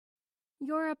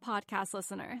You're a podcast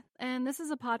listener, and this is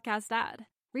a podcast ad.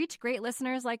 Reach great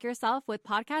listeners like yourself with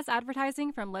podcast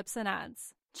advertising from Libsyn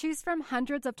Ads. Choose from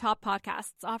hundreds of top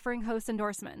podcasts offering host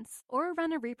endorsements, or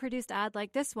run a reproduced ad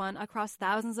like this one across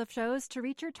thousands of shows to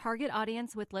reach your target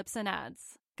audience with Libsyn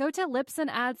Ads. Go to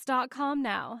libsynads.com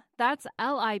now. That's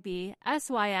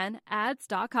LIBSYN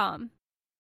ads.com.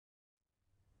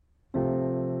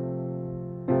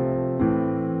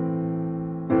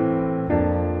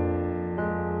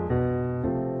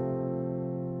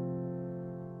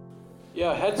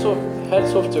 Yeah, hats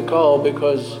off to Carl,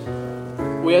 because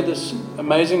we had this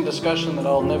amazing discussion that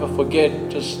I'll never forget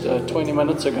just 20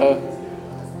 minutes ago.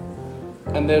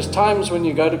 And there's times when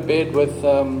you go to bed with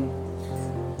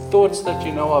thoughts that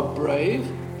you know are brave,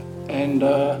 and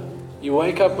you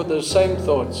wake up with those same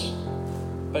thoughts.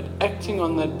 But acting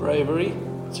on that bravery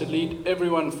to lead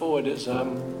everyone forward is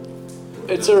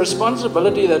it's a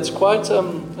responsibility that's quite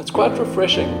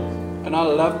refreshing. And I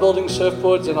love building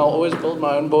surfboards, and I'll always build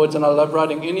my own boards, and I love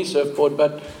riding any surfboard,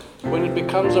 but when it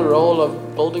becomes a role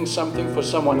of building something for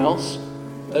someone else,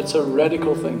 that's a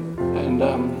radical thing, and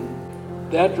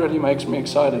that really makes me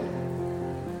excited.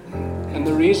 And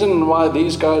the reason why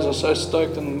these guys are so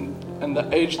stoked and the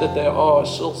age that they are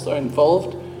still so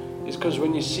involved is because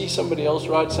when you see somebody else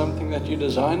ride something that you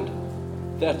designed,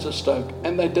 that's a stoke.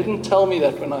 And they didn't tell me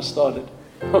that when I started.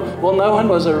 Well, no one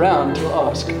was around to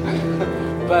ask.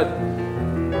 But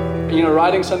you know,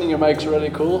 riding something you make is really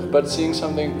cool, but seeing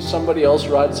somebody else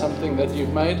ride something that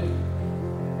you've made,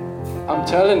 I'm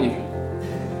telling you,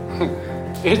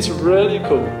 it's really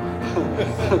cool.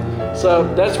 So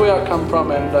that's where I come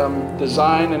from, and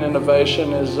design and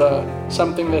innovation is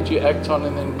something that you act on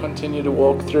and then continue to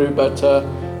walk through. But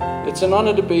it's an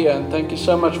honor to be here, and thank you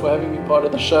so much for having me part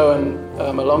of the show. And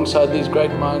alongside these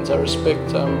great minds, I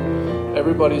respect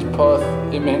everybody's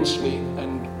path immensely.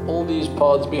 All these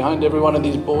paths, behind every one of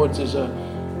these boards is a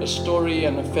story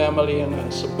and a family and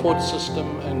a support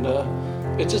system, and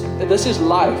this is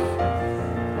life.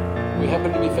 We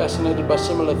happen to be fascinated by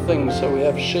similar things, so we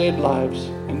have shared lives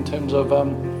in terms of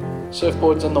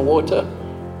surfboards in the water,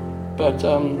 but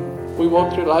we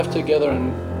walk through life together,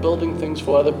 and building things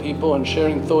for other people and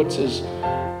sharing thoughts is,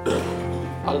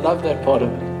 I love that part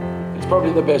of it. It's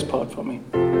probably the best part for me.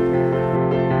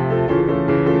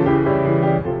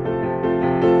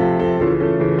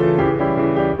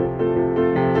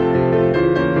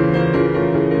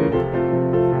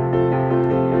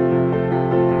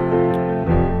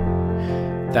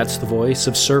 That's the voice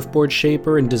of surfboard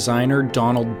shaper and designer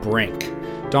Donald Brink.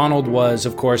 Donald was,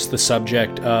 of course, the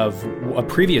subject of a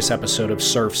previous episode of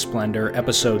Surf Splendor,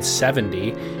 episode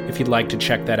 70, if you'd like to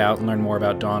check that out and learn more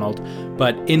about Donald.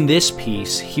 But in this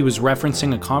piece, he was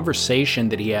referencing a conversation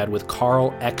that he had with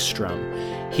Carl Ekstrom.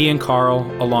 He and Carl,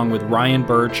 along with Ryan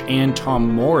Birch and Tom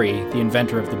Morey, the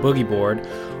inventor of the boogie board,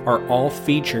 are all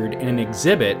featured in an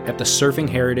exhibit at the Surfing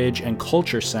Heritage and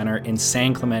Culture Center in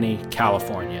San Clemente,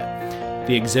 California.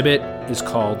 The exhibit is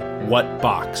called What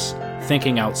Box?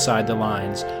 Thinking Outside the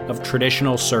Lines of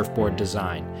Traditional Surfboard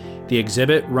Design. The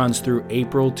exhibit runs through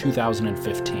April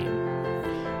 2015.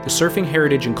 The Surfing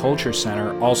Heritage and Culture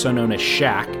Center, also known as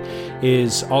SHAC,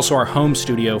 is also our home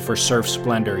studio for Surf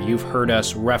Splendor. You've heard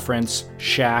us reference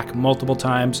SHAC multiple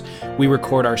times. We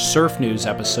record our Surf News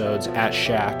episodes at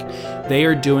SHAC. They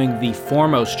are doing the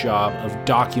foremost job of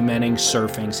documenting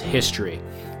surfing's history,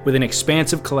 with an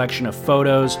expansive collection of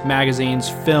photos, magazines,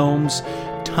 films,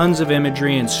 tons of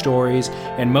imagery and stories,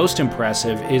 and most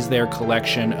impressive is their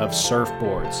collection of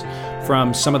surfboards.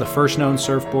 From some of the first known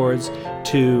surfboards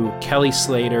to Kelly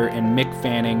Slater and Mick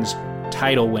Fanning's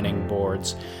title-winning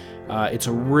boards. It's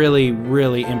a really,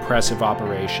 really impressive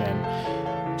operation.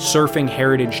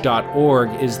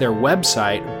 surfingheritage.org is their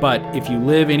website, but if you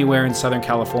live anywhere in Southern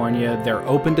California, they're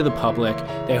open to the public.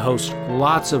 They host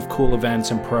lots of cool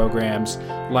events and programs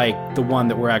like the one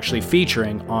that we're actually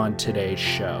featuring on today's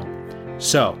show.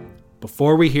 So,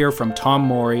 before we hear from Tom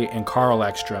Morey and Carl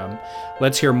Ekstrom,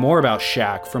 let's hear more about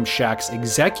SHAC from SHAC's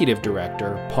executive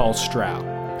director, Paul Stroud.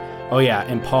 Oh yeah,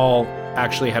 and Paul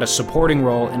actually had a supporting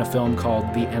role in a film called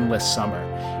The Endless Summer,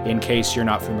 in case you're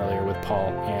not familiar with Paul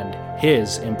and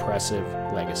his impressive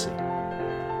legacy.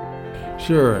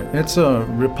 Sure. It's a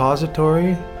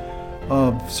repository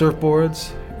of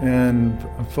surfboards and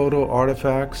photo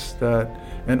artifacts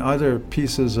and other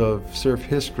pieces of surf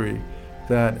history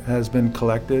that has been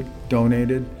collected,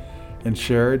 donated, and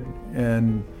shared.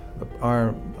 And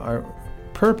our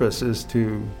purpose is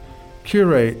to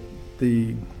curate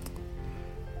the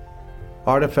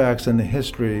artifacts and the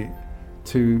history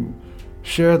to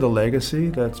share the legacy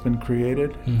that's been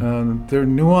created. Mm-hmm. There are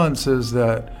nuances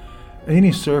that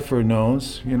any surfer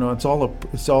knows, it's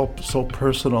all so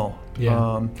personal.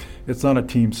 Yeah. It's not a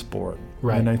team sport.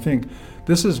 Right. And I think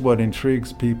this is what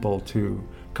intrigues people to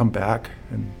come back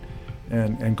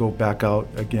and go back out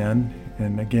again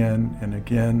and again and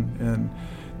again.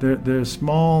 And there's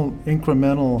small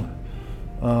incremental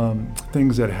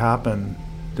things that happen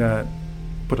that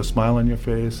put a smile on your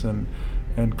face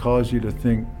and cause you to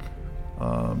think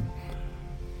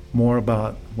more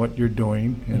about what you're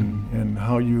doing and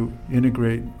how you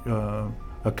integrate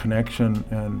a connection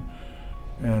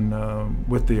and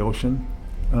with the ocean,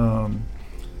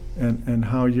 and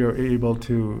how you're able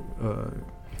to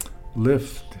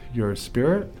lift your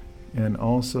spirit and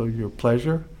also your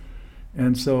pleasure.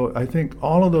 And so I think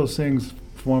all of those things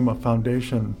form a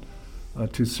foundation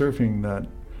to surfing that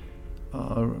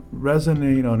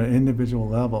resonate on an individual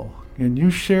level. And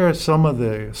you share some of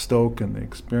the stoke and the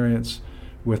experience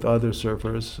with other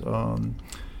surfers.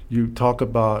 You talk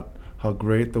about how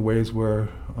great the waves were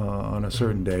on a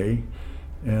certain day.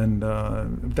 And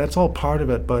that's all part of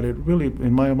it, but it really,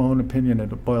 in my own opinion, it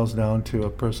boils down to a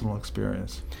personal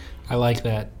experience. I like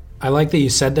that. I like that you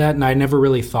said that, and I never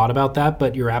really thought about that,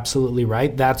 but you're absolutely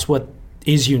right. That's what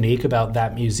is unique about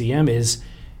that museum is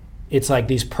it's like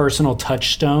these personal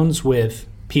touchstones with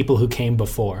people who came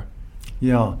before.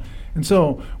 Yeah. And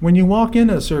so when you walk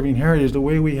into Surfing Heritage, the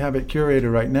way we have it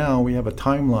curated right now, we have a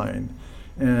timeline,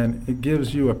 and it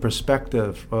gives you a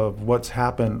perspective of what's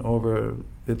happened over,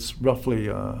 it's roughly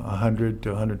 100 to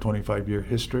 125 year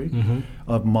history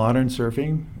of modern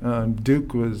surfing.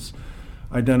 Duke was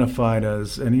identified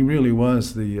as, and he really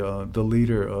was the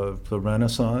leader of the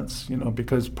Renaissance,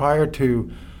 because prior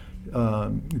to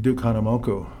Duke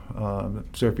Hanamoku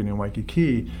surfing in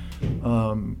Waikiki,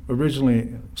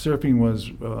 originally surfing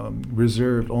was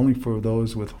reserved only for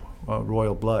those with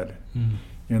royal blood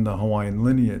in the Hawaiian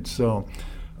lineage. So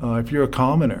if you're a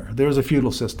commoner, there's a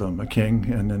feudal system, a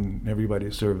king, and then everybody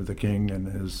served the king and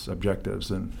his objectives.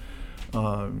 And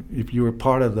if you were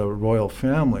part of the royal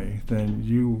family, then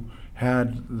you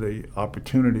had the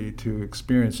opportunity to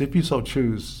experience, if you so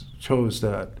chose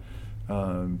that,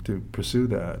 to pursue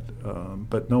that,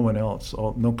 but no one else,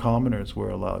 no commoners were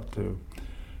allowed to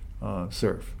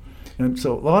surf. And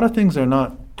so a lot of things are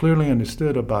not clearly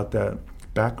understood about that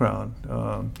background.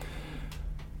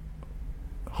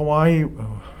 Hawaii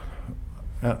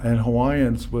and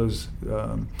Hawaiians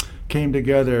came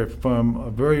together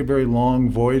from very, very long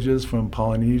voyages from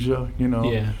Polynesia,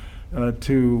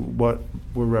 to what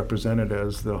were represented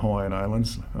as the Hawaiian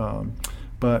Islands.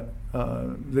 But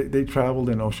they traveled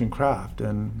in ocean craft,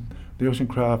 and the ocean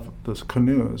craft, those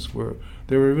canoes,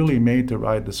 they were really made to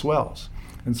ride the swells.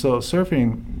 And so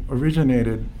surfing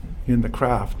originated in the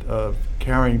craft of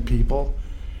carrying people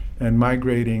and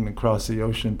migrating across the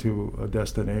ocean to a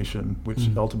destination, which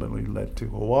ultimately led to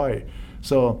Hawaii.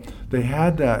 So they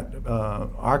had that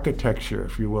architecture,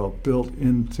 if you will, built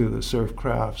into the surf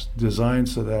crafts, designed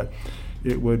so that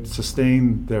it would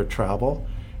sustain their travel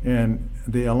and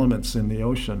the elements in the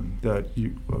ocean that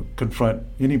you confront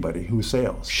anybody who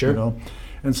sails. Sure.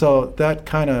 And so that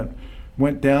kind of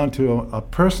went down to a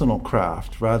personal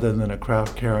craft rather than a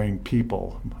craft carrying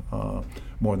people,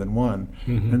 more than one.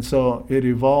 And so it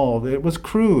evolved. It was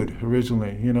crude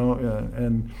originally,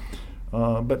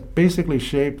 but basically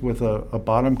shaped with a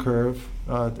bottom curve,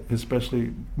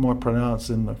 especially more pronounced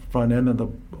in the front end of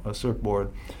the surfboard,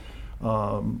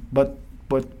 but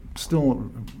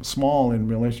still small in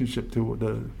relationship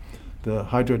to the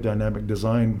hydrodynamic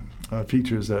design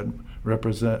features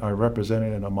that are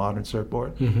represented in a modern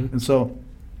surfboard. And so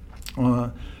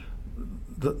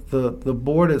the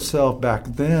board itself back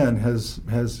then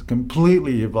has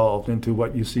completely evolved into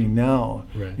what you see now.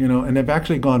 Right. And they've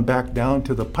actually gone back down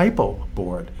to the Paipo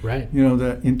board. Right.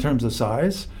 That in terms of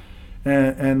size.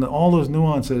 And all those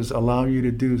nuances allow you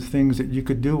to do things that you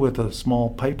could do with a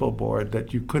small Paipo board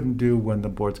that you couldn't do when the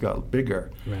boards got bigger.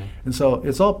 Right. And so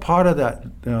it's all part of that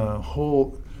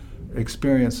whole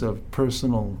experience of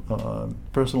personal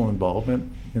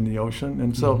involvement in the ocean.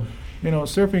 And so,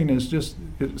 surfing is just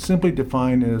simply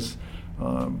defined as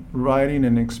riding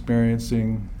and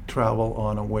experiencing travel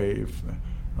on a wave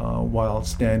while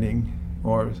standing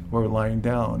or lying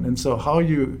down. And so how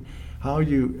you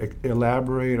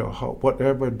elaborate or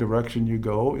whatever direction you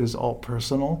go is all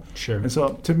personal. Sure. And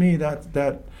so to me,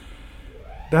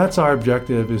 that's our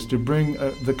objective, is to bring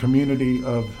the community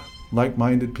of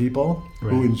like-minded people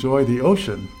who enjoy the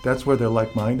ocean. That's where they're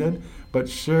like-minded, but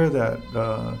share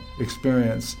that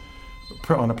experience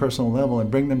on a personal level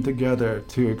and bring them together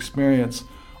to experience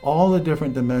all the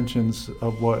different dimensions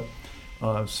of what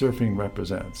surfing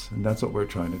represents. And that's what we're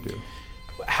trying to do.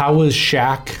 how was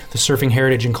SHAC, the Surfing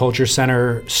Heritage and Culture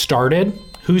Center, started?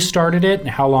 Who started it, and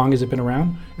how long has it been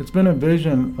around? It's been a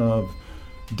vision of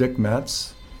Dick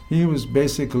Metz. He was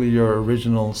basically your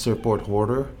original surfboard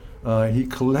hoarder. He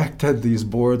collected these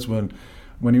boards when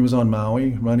he was on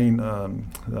Maui, running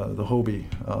the Hobie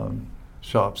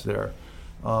shops there.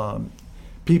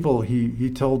 People,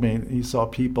 he told me he saw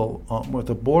people with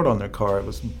a board on their car. It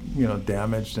was,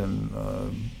 damaged and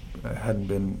hadn't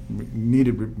been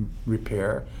needed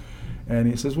repair. And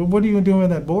he says, well, what are you doing with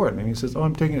that board? And he says, oh,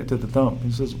 I'm taking it to the dump.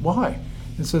 He says, why?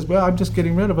 He says, well, I'm just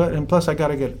getting rid of it, and plus I got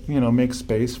to get, make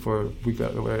space we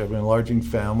have an enlarging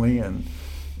family, and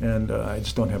I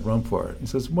just don't have room for it. He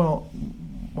says, well,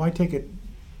 why take it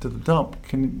to the dump?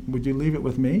 Would you leave it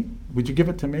with me? Would you give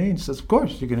it to me? And he says, of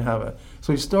course, you can have it.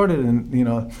 So he started,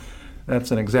 and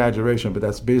that's an exaggeration, but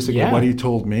that's basically what he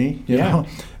told me. You know?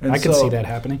 And I could see that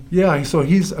happening. Yeah, so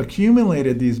he's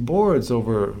accumulated these boards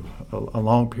over a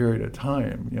long period of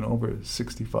time, over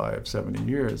 65, 70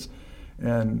 years,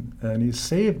 and he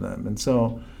saved them. And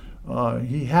so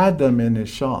he had them in his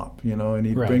shop, and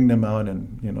he'd bring them out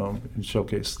and, and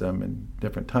showcase them in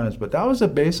different times. But that was the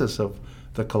basis of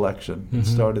the collection. It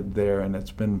started there, and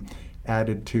it's been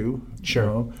added to.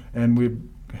 Sure. And we've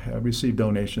received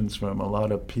donations from a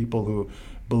lot of people who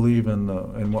believe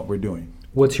in what we're doing.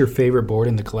 What's your favorite board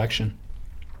in the collection?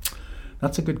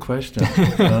 That's a good question.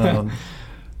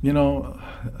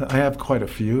 I have quite a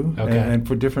few, and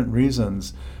for different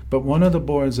reasons. But one of the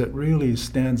boards that really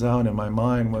stands out in my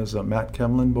mind was a Matt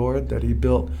Kemlin board that he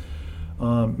built.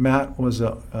 Matt was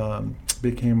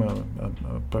became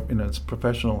in his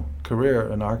professional career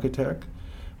an architect,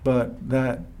 but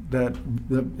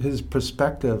his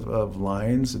perspective of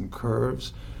lines and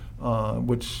curves,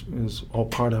 which is all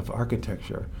part of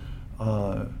architecture.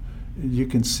 You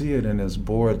can see it in his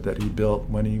board that he built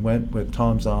when he went with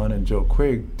Tom Zahn and Joe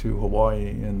Quigg to Hawaii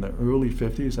in the early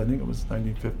 50s. I think it was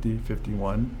 1950,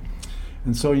 51.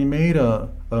 And so he made a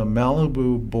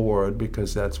Malibu board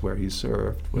because that's where he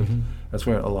surfed. That's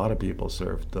where a lot of people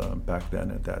surfed back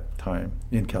then at that time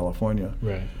in California.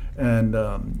 Right. And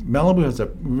Malibu has a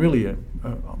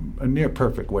near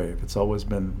perfect wave. It's always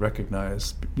been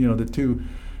recognized. The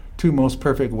two most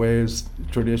perfect waves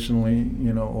traditionally,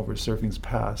 over surfing's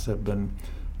past have been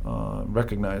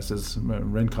recognized as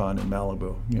Rincon and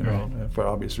Malibu, for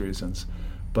obvious reasons.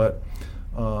 But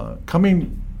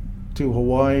coming to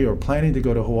Hawaii, or planning to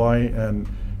go to Hawaii and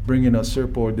bringing a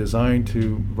surfboard designed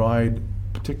to ride,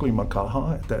 particularly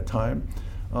Makaha at that time,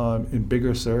 in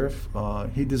bigger surf,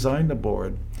 he designed a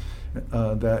board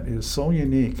that is so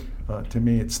unique to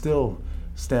me. It still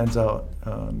stands out.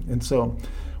 And so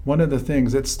one of the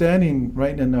things, it's standing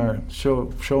right in our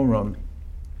showroom,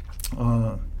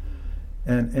 and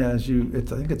I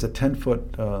think it's a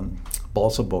 10-foot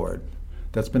balsa board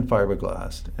that's been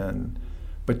fiberglassed,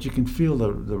 but you can feel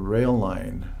the rail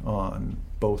line on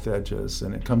both edges,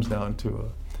 and it comes down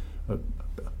to a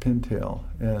pintail,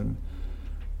 and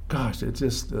gosh, it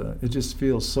just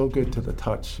feels so good to the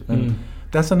touch. And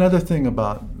that's another thing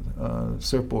about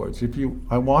surfboards.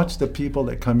 I watch the people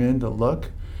that come in to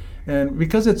look. And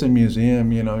because it's a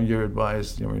museum, you're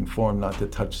advised, you're informed not to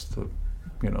touch the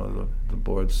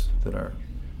boards that are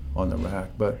on the rack.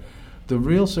 But the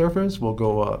real surfers will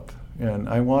go up, and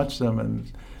I watch them,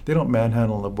 and they don't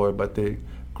manhandle the board, but they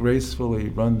gracefully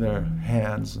run their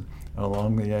hands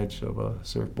along the edge of a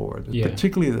surfboard,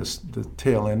 particularly the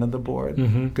tail end of the board,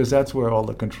 because that's where all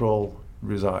the control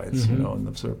resides, in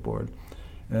the surfboard.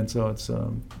 And so it's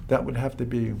that would have to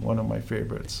be one of my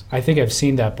favorites. I think I've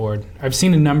seen that board. I've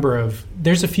seen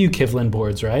there's a few Kivlin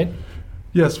boards, right?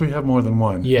 Yes, we have more than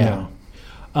one. Yeah.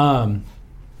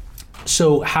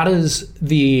 So how does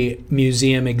the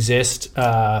museum exist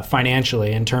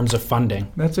financially in terms of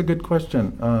funding? That's a good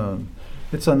question.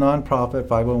 It's a nonprofit,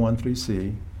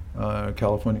 501(c),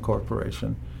 California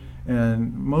corporation.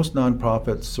 And most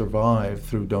nonprofits survive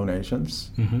through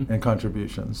donations and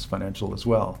contributions, financial as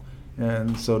well.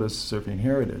 And so does Surfing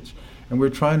Heritage. And we're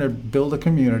trying to build a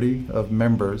community of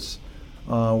members.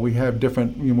 We have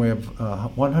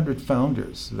 100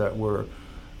 founders that were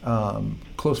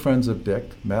close friends of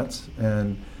Dick Metz,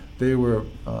 and they were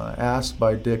asked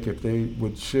by Dick if they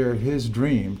would share his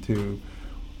dream to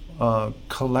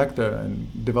collect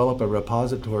and develop a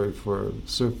repository for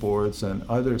surfboards and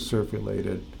other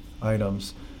surf-related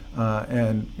items,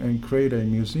 and create a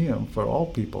museum for all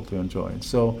people to enjoy.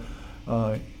 So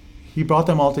he brought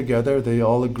them all together. They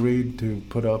all agreed to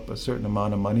put up a certain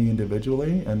amount of money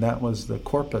individually, and that was the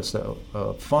corpus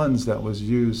of funds that was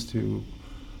used to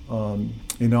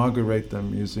inaugurate the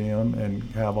museum and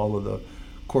have all of the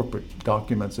corporate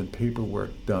documents and paperwork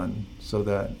done so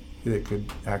that they could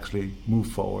actually move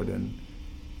forward and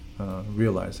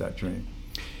realize that dream.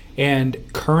 And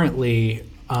currently,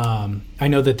 I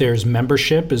know that there's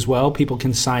membership as well. People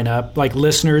can sign up, like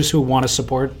listeners who want to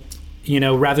support,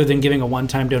 rather than giving a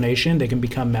one-time donation, they can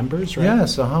become members, right?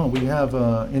 Yes, we have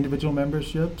individual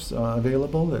memberships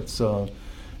available. It's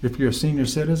if you're a senior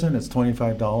citizen, it's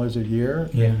 $25 a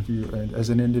year. Yeah. If you, as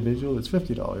an individual, it's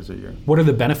 $50 a year. What are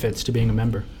the benefits to being a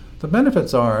member? The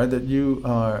benefits are that you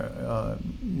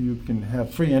can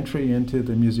have free entry into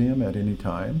the museum at any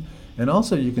time, and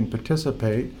also you can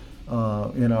participate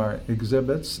in our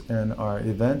exhibits and our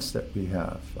events that we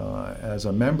have. As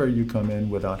a member, you come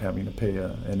in without having to pay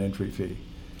an entry fee.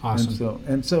 Awesome.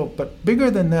 And so, but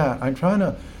bigger than that, I'm trying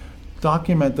to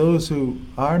document those who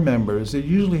are members. They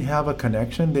usually have a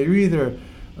connection. They either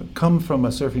come from a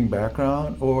surfing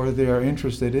background or they are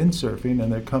interested in surfing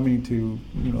and they're coming to,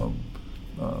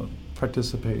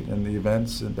 participate in the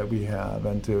events that we have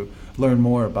and to learn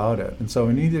more about it. And so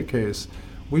in either case,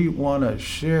 we want to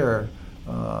share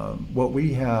what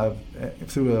we have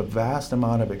through a vast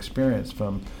amount of experience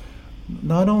from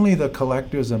not only the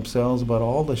collectors themselves, but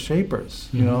all the shapers.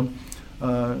 The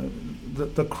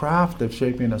craft of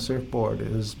shaping a surfboard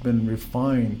has been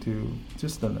refined to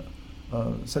just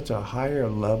such a higher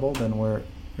level than where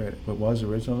it was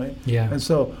originally. Yeah. And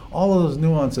so all of those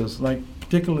nuances, like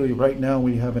particularly right now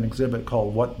we have an exhibit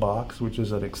called What Box, which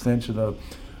is an extension of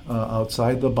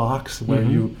Outside the Box, where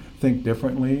you think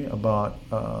differently about,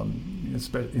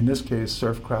 in this case,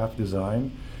 surfcraft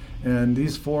design. And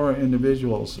these four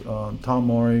individuals, Tom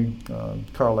Morey,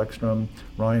 Carl Ekstrom,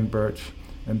 Ryan Birch,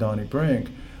 and Donnie Brink,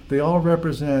 they all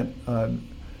represent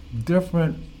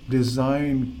different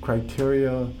design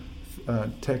criteria,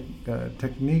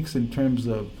 techniques in terms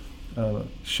of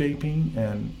shaping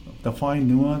and the fine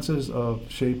nuances of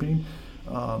shaping.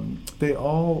 They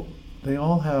all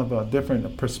have a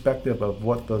different perspective of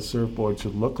what the surfboard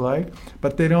should look like,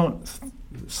 but they don't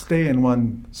stay in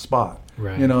one spot.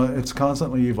 Right. It's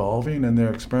constantly evolving and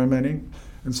they're experimenting.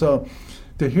 And so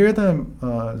to hear them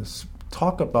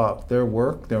talk about their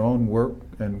work, their own work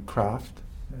and craft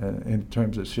in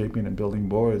terms of shaping and building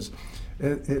boards,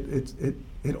 it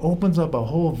opens up a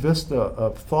whole vista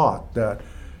of thought that,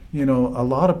 a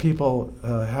lot of people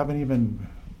haven't even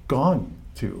gone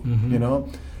to,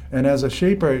 And as a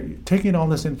shaper, taking all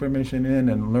this information in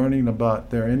and learning about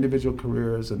their individual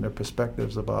careers and their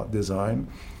perspectives about design,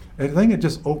 I think it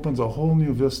just opens a whole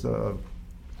new vista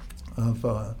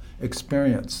of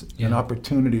experience and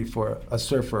opportunity for a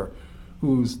surfer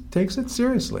who takes it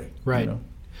seriously. Right.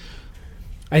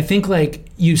 I think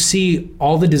you see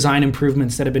all the design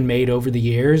improvements that have been made over the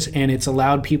years, and it's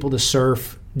allowed people to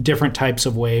surf different types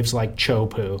of waves like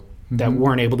Chopu that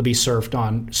weren't able to be surfed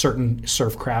on certain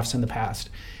surf crafts in the past.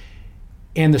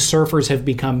 And the surfers have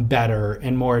become better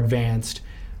and more advanced.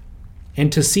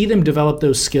 And to see them develop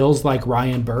those skills like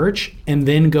Ryan Birch and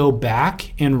then go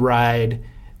back and ride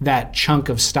that chunk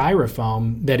of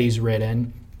styrofoam that he's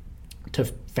ridden to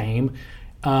fame,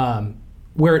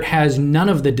 where it has none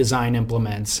of the design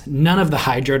implements, none of the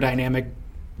hydrodynamic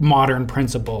modern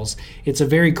principles. It's a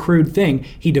very crude thing.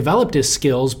 He developed his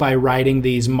skills by writing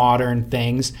these modern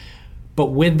things, but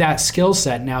with that skill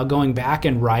set now going back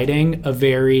and writing a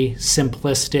very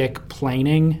simplistic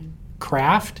planing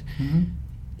craft,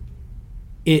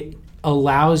 it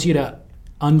allows you to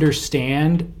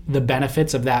understand the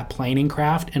benefits of that planing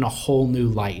craft in a whole new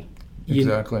light.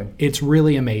 Exactly. It's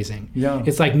really amazing. Yeah.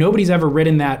 It's like nobody's ever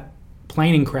ridden that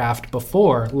planing craft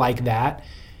before like that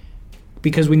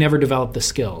because we never developed the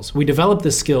skills. We developed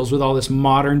the skills with all this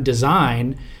modern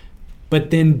design, but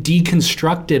then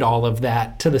deconstructed all of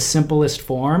that to the simplest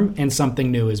form and something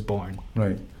new is born.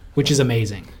 Right. Which is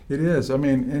amazing. It is. I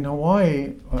mean, in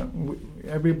Hawaii,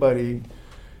 everybody,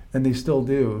 and they still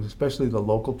do, especially the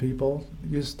local people,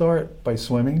 you start by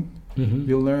swimming.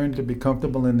 You learn to be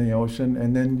comfortable in the ocean,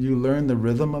 and then you learn the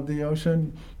rhythm of the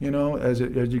ocean, as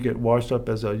you get washed up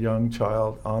as a young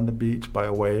child on the beach by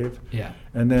a wave. Yeah.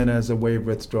 And then as the wave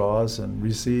withdraws and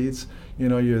recedes,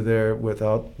 you're there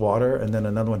without water, and then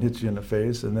another one hits you in the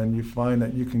face, and then you find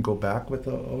that you can go back with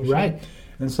the ocean. Right.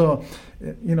 And so,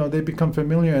 they become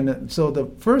familiar. And so the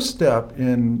first step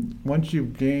once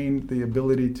you've gained the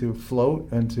ability to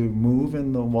float and to move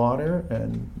in the water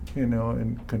and,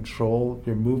 and control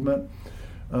your movement,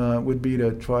 would be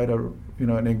to try to,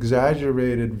 an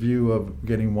exaggerated view of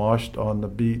getting washed on the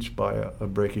beach by a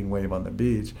breaking wave on the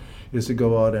beach is to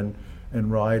go out and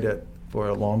ride it for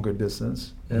a longer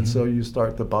distance. And so you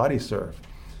start to body surf.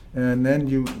 And then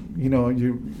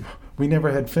we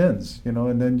never had fins,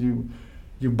 and then you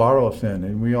borrow a fin,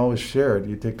 and we always shared.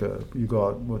 You go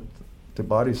out with to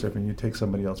body surfing, you take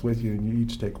somebody else with you, and you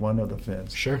each take one of the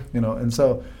fins. Sure. And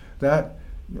so that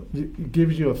it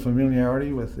gives you a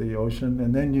familiarity with the ocean,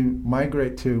 and then you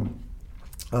migrate to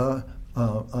a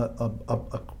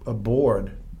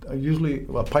board, usually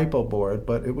a pipo board,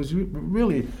 but it was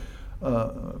really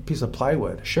a piece of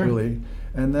plywood, Sure. really,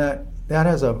 and that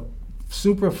has a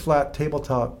super flat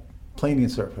tabletop planing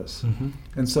surface. Mm-hmm.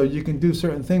 And so you can do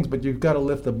certain things, but you've got to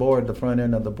lift the front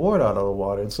end of the board out of the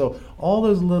water. And so all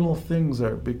those little things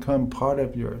become part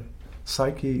of your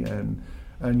psyche, and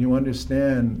you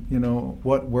understand,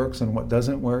 what works and what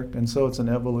doesn't work. And so it's an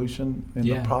evolution in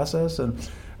the process.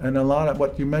 And a lot of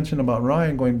what you mentioned about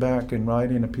Ryan going back and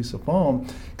riding a piece of foam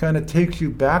kind of takes you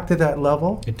back to that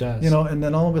level. It does. And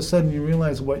then all of a sudden you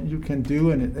realize what you can do,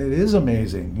 and it is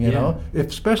amazing, you know,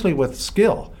 especially with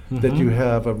skill that you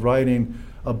have of riding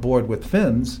a board with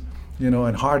fins,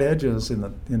 and hard edges in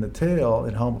the tail,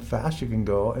 and how fast you can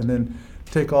go, and then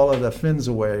take all of the fins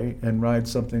away and ride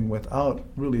something without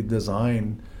really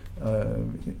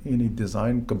any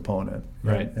design component,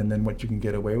 right? And then what you can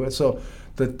get away with. So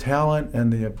the talent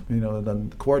and the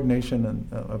coordination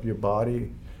of your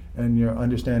body and your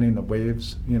understanding of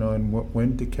waves, and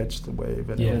when to catch the wave,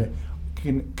 and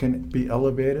everything can be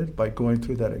elevated by going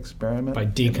through that experiment. By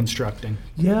deconstructing.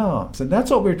 Yeah, so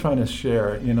that's what we're trying to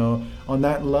share, on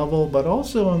that level, but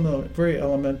also on the very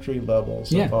elementary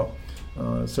levels about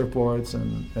surfboards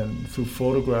and through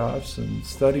photographs and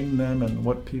studying them and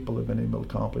what people have been able to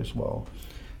accomplish while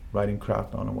riding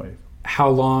craft on a wave. How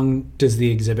long does the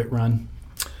exhibit run?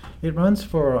 It runs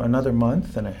for another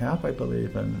month and a half, I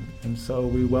believe, and so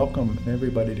we welcome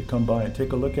everybody to come by and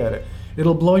take a look at it.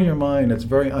 It'll blow your mind. It's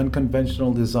very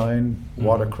unconventional design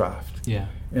watercraft. Yeah.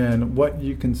 And what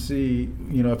you can see,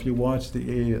 if you watch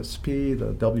the ASP,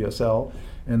 the WSL,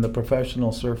 and the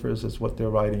professional surfers is what they're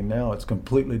riding now, it's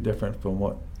completely different from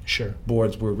what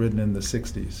boards were ridden in the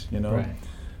 60s,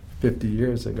 50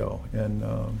 years ago. And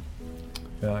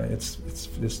it's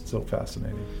just so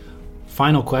fascinating.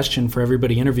 Final question for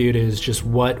everybody interviewed is just,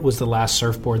 what was the last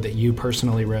surfboard that you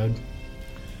personally rode?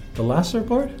 The last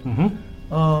surfboard? Mm-hmm.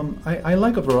 I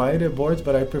like a variety of boards,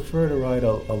 but I prefer to ride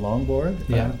a longboard.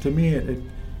 Yeah. To me,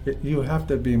 you have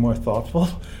to be more thoughtful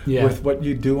with what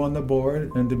you do on the board,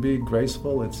 and to be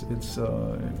graceful,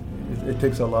 it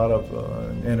takes a lot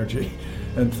of energy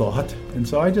and thought. And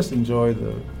so I just enjoy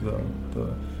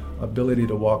the ability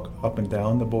to walk up and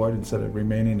down the board instead of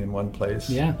remaining in one place.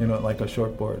 Yeah. Like a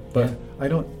short board. But I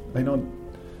don't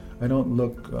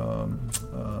look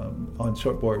on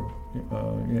shortboard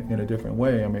in a different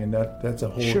way. I mean, that's a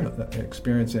whole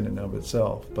experience in and of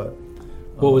itself. But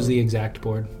what was the exact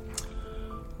board?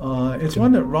 It's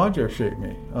one that Roger shaped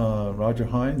me, Roger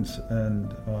Hines,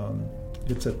 and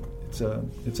it's a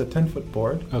 10-foot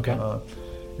board. Okay.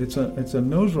 It's a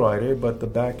nose rider, but the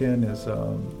back end is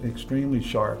extremely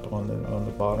sharp on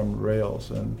the bottom rails,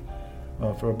 and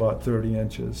for about 30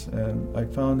 inches. And I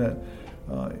found that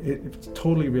it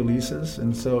totally releases,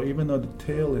 and so even though the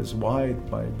tail is wide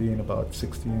by being about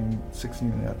 16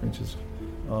 and a half inches,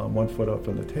 1 foot up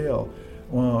from the tail,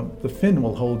 the fin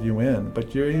will hold you in,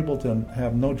 but you're able to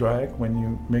have no drag when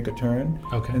you make a turn.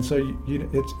 Okay. And so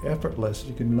it's effortless.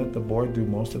 You can let the board do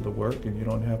most of the work, and you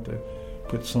don't have to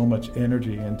put so much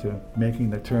energy into making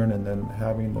the turn and then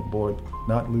having the board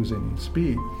not lose any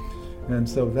speed. And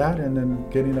so that, and then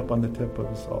getting up on the tip of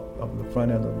the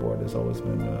front end of the board has always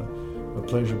been a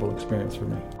pleasurable experience for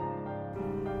me.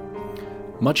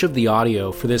 Much of the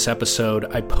audio for this episode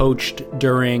I poached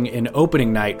during an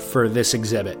opening night for this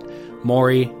exhibit.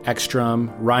 Maury, Ekstrom,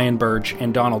 Ryan Birch,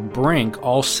 and Donald Brink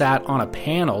all sat on a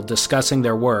panel discussing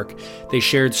their work. They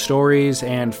shared stories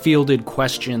and fielded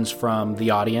questions from the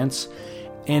audience.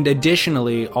 And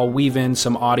additionally, I'll weave in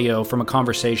some audio from a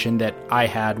conversation that I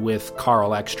had with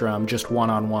Carl Ekstrom, just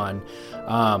one-on-one.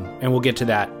 And we'll get to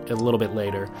that a little bit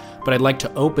later. But I'd like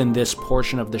to open this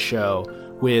portion of the show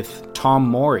with Tom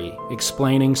Maury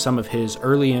explaining some of his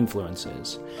early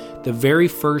influences. The very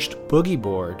first boogie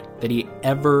board that he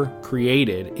ever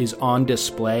created is on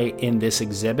display in this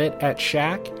exhibit at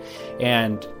Shack,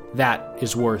 and that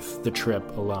is worth the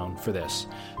trip alone for this.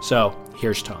 So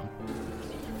here's Tom.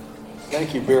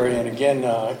 Thank you, Barry. And again,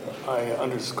 I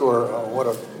underscore what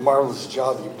a marvelous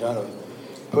job you've done of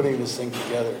putting this thing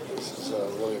together. This is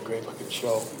really a great-looking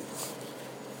show.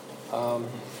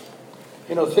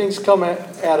 Things come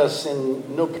at us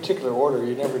in no particular order.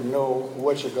 You never know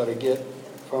what you're going to get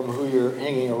from who you're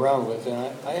hanging around with. And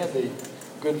I had the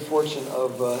good fortune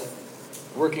of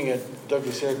working at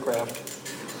Douglas Aircraft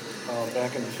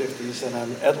back in the 50s. And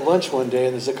I'm at lunch one day,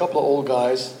 and there's a couple of old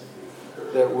guys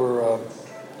that were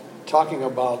talking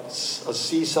about a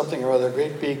C something or other,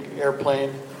 great big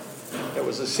airplane, that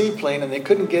was a seaplane, and they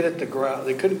couldn't get it to ground.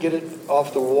 They couldn't get it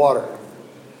off the water.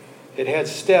 It had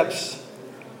steps,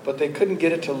 but they couldn't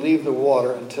get it to leave the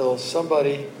water until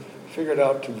somebody figured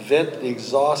out to vent the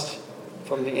exhaust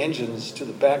from the engines to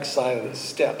the back side of the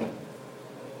step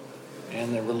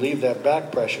and then relieve that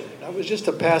back pressure. That was just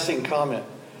a passing comment,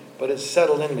 but it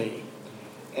settled in me.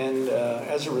 And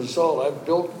as a result, I've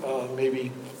built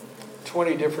maybe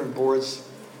 20 different boards,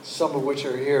 some of which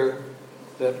are here,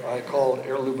 that I call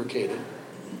air lubricated.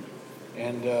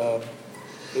 And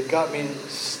it got me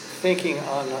thinking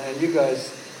on, and you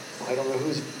guys, I don't know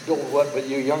who's built what, but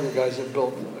you younger guys have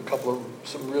built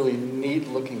some really neat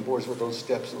looking boards with those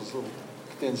steps, those little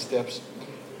thin steps.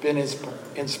 Been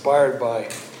inspired by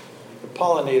the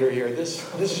pollinator here.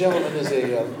 This gentleman is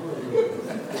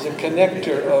a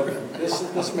connector of,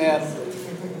 this man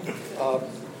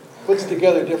puts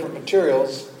together different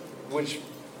materials, which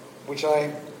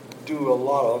I do a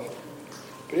lot of,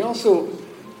 but he also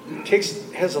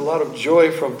has a lot of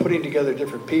joy from putting together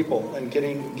different people and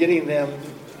getting them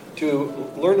to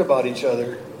learn about each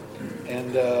other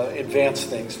and advance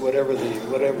things, whatever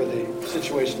the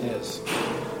situation is.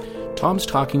 Tom's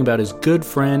talking about his good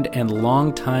friend and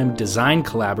longtime design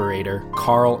collaborator,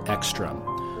 Carl Ekstrom.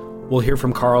 We'll hear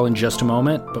from Carl in just a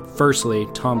moment, but firstly,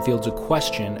 Tom fields a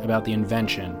question about the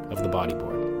invention of the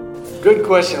bodyboard. Good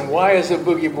question. Why is a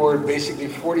boogie board basically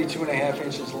 42.5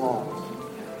 inches long?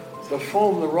 The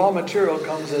foam, the raw material,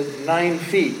 comes at 9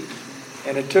 feet.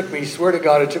 And it took me, swear to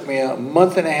God, it took me a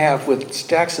month and a half with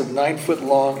stacks of 9-foot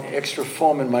long extra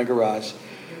foam in my garage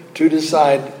to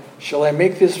decide, shall I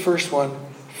make this first one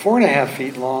 4.5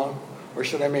 feet long, or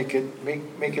should I make it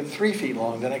 3 feet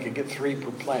long? Then I could get 3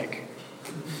 per plank.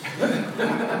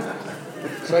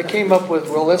 So I came up with,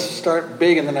 well, let's start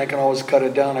big, and then I can always cut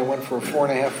it down. I went for a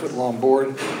 4.5 foot long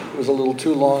board. It was a little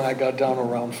too long. I got down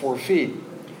around 4 feet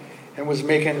and was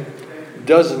making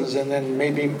dozens and then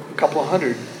maybe a couple of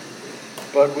hundred.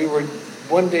 But we were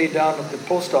one day down at the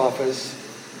post office,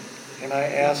 and I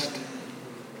asked,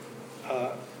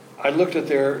 I looked at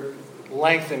their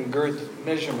length and girth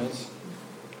measurements,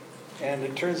 and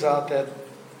it turns out that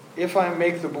if I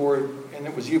make the board, and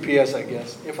it was UPS, I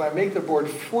guess, if I make the board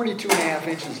 42.5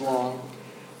 inches long,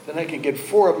 then I can get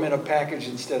 4 of them in a package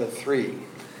instead of 3.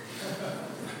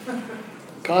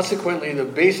 Consequently, the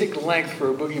basic length for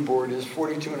a boogie board is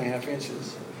 42.5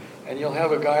 inches. And you'll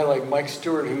have a guy like Mike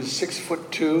Stewart, who's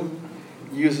 6'2",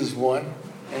 uses one,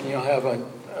 and you'll have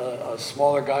a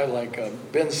smaller guy like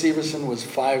Ben Severson was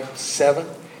 5'7".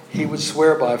 He would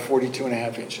swear by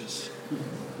 42.5 inches.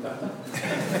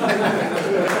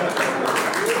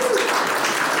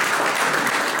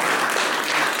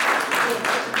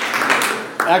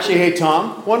 Actually, hey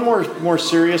Tom, one more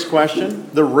serious question.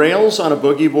 The rails on a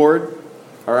boogie board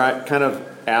are kind of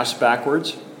ass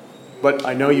backwards, but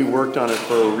I know you worked on it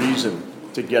for a reason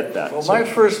to get that. Well, my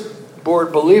first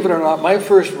board, believe it or not, my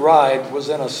first ride was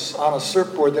on a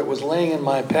surfboard that was laying in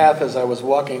my path as I was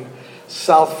walking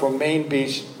south from Main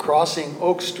Beach, crossing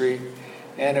Oak Street,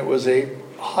 and it was a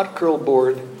hot curl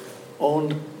board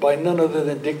owned by none other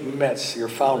than Dick Metz, your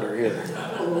founder here.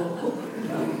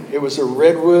 It was a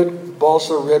redwood,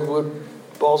 balsa redwood,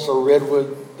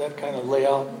 that kind of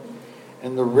layout.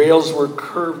 And the rails were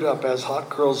curved up as hot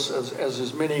curls, as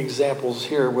there's many examples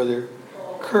here where they're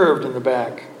curved in the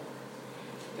back.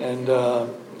 And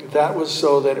that was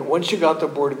so that once you got the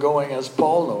board going, as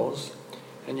Paul knows,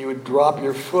 and you would drop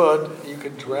your foot, you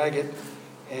could drag it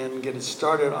and get it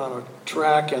started on a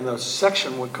track, and the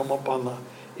section would come up on the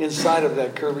inside of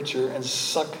that curvature and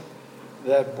suck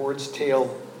that board's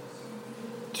tail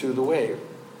to the wave.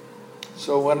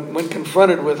 So when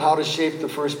confronted with how to shape the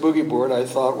first boogie board, I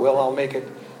thought, well, I'll make it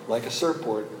like a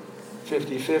surfboard,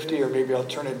 50-50, or maybe I'll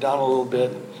turn it down a little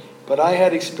bit. But I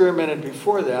had experimented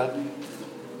before that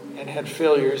and had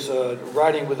failures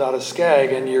riding without a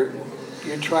skag, and you're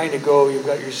trying to go, you've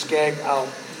got your skag out,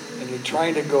 and you're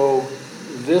trying to go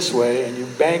this way, and you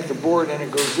bank the board and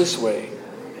it goes this way.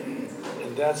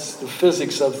 And that's the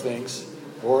physics of things,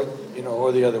 or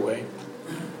the other way.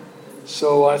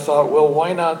 So I thought, well,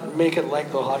 why not make it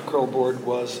like the hot curl board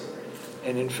was?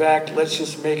 And in fact, let's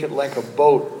just make it like a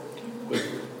boat with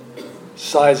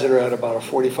sides that are at about a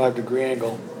 45-degree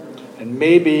angle. And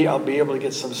maybe I'll be able to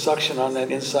get some suction on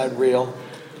that inside rail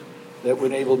that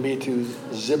would enable me to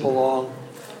zip along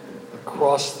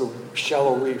across the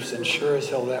shallow reefs. And sure as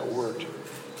hell that worked.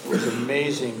 It was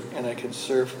amazing, and I could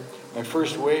surf. My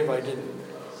first wave, I didn't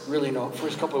really know.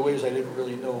 First couple of waves, I didn't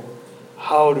really know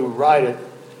how to ride it.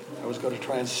 I was going to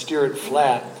try and steer it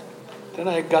flat. Then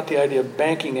I got the idea of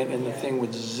banking it, and the thing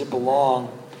would zip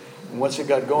along. And once it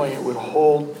got going, it would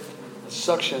hold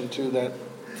suction to that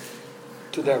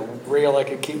to that rail, I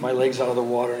could keep my legs out of the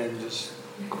water and just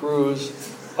cruise.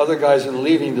 Other guys are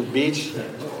leaving the beach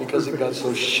because it got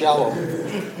so shallow.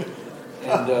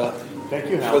 And Thank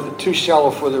you. Too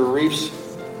shallow for the reefs.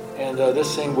 And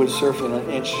this thing would surf in an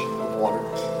inch of water.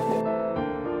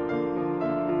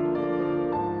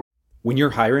 When you're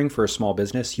hiring for a small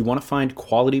business, you want to find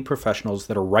quality professionals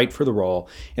that are right for the role,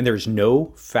 and there's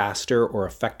no faster or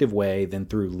effective way than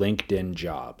through LinkedIn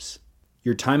Jobs.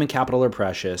 Your time and capital are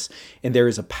precious, and there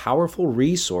is a powerful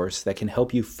resource that can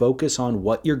help you focus on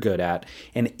what you're good at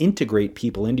and integrate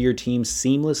people into your team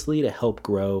seamlessly to help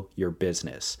grow your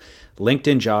business.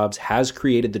 LinkedIn Jobs has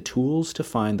created the tools to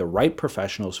find the right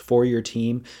professionals for your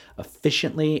team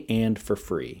efficiently and for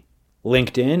free.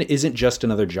 LinkedIn isn't just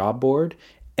another job board.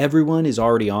 Everyone is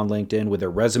already on LinkedIn with their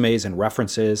resumes and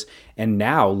references, and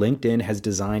now LinkedIn has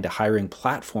designed a hiring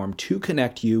platform to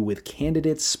connect you with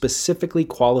candidates specifically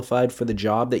qualified for the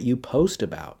job that you post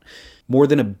about. More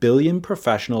than 1 billion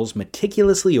professionals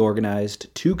meticulously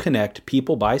organized to connect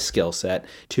people by skill set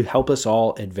to help us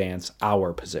all advance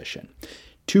our position.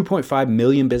 2.5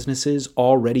 million businesses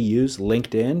already use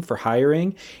LinkedIn for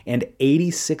hiring, and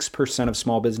 86% of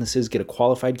small businesses get a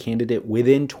qualified candidate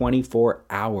within 24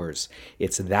 hours.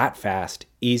 It's that fast,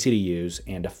 easy to use,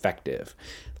 and effective.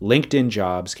 LinkedIn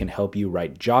Jobs can help you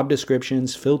write job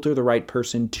descriptions, filter the right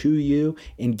person to you,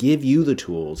 and give you the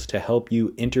tools to help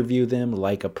you interview them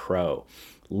like a pro.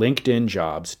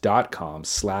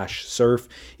 LinkedInjobs.com/surf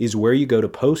is where you go to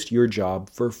post your job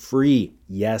for free.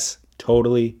 Yes,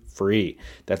 totally free.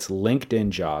 That's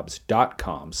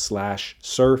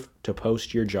LinkedInjobs.com/surf to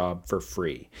post your job for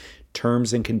free.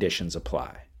 Terms and conditions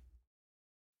apply.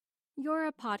 You're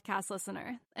a podcast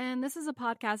listener, and this is a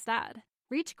podcast ad.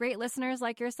 Reach great listeners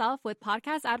like yourself with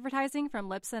podcast advertising from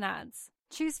Libsyn Ads.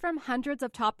 Choose from hundreds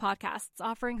of top podcasts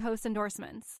offering host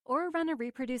endorsements, or run a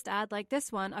reproduced ad like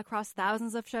this one across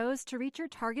thousands of shows to reach your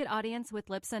target audience with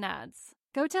Libsyn Ads.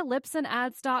 Go to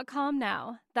libsynads.com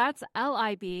now. That's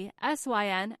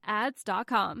LIBSYN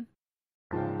ads.com.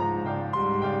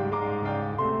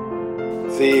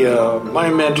 My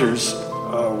mentors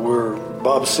were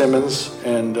Bob Simmons,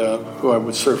 and who I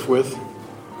would surf with,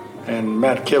 and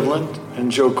Matt Kivlin and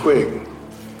Joe Quigg.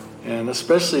 And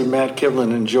especially Matt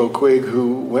Kivlin and Joe Quigg,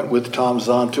 who went with Tom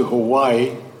Zahn to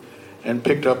Hawaii and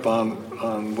picked up on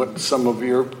what some of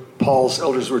Paul's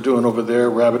elders were doing over there,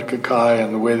 Rabbit Kakai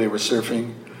and the way they were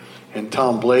surfing, and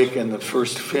Tom Blake and the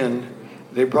first fin.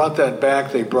 They brought that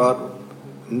back. They brought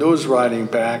nose riding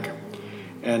back.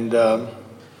 And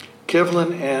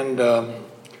Kivlin and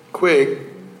Quigg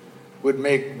would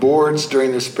make boards during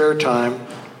their spare time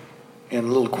in a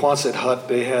little Quonset hut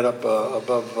they had up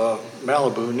above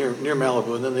Malibu, near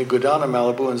Malibu. And then they'd go down to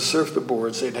Malibu and surf the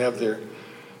boards. They'd have their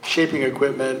shaping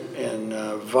equipment and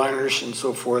viners and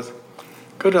so forth.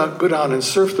 Go down and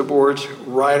surf the boards,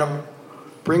 ride them,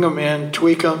 bring them in,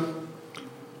 tweak them,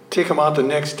 take them out the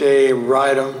next day,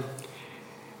 ride them.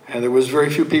 And there was very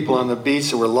few people on the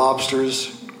beach. There were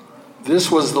lobsters.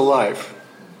 This was the life.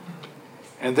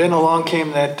 And then along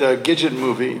came that Gidget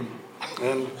movie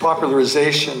and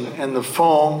popularization and the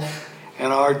foam,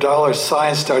 and our dollar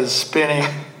sign started spinning,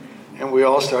 and we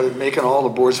all started making all the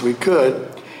boards we could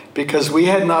because we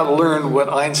had not learned what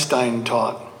Einstein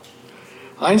taught.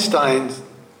 Einstein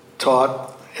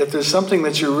taught, if there's something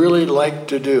that you really like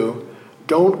to do,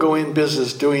 don't go in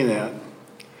business doing that.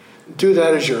 Do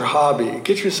that as your hobby.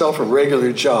 Get yourself a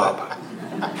regular job.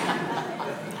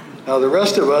 Now, the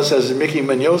rest of us, as Mickey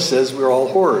Munoz says, we're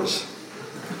all whores.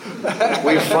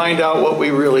 We find out what we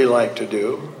really like to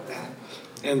do,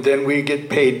 and then we get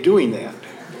paid doing that.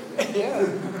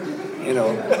 You know,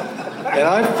 and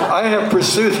I have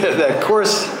pursued that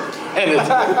course, and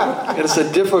it's a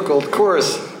difficult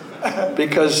course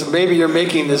because maybe you're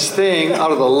making this thing out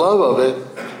of the love of it,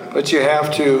 but you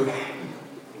have to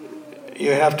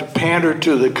pander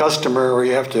to the customer, or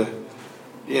you have to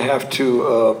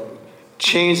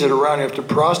change it around. You have to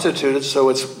prostitute it so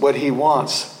it's what he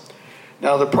wants.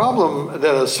 Now, the problem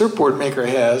that a surfboard maker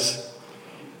has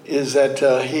is that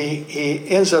he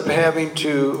ends up having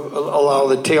to allow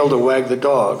the tail to wag the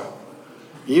dog.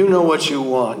 You know what you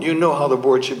want. You know how the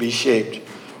board should be shaped.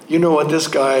 You know what this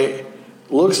guy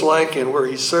looks like and where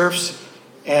he surfs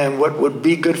and what would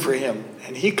be good for him.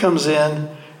 And he comes in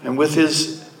and with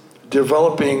his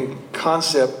developing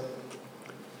concept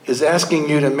is asking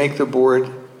you to make the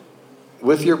board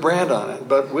with your brand on it,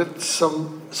 but with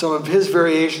some of his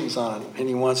variations on it. And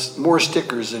he wants more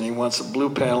stickers, and he wants a blue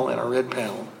panel and a red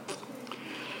panel.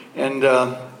 And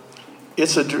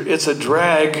it's a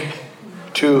drag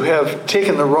to have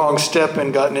taken the wrong step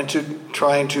and gotten into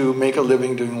trying to make a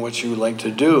living doing what you like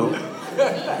to do.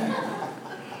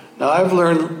 Now, I've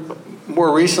learned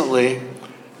more recently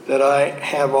that I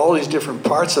have all these different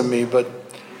parts of me, but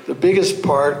the biggest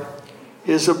part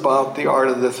is about the art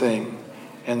of the thing.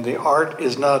 And the art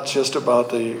is not just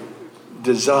about the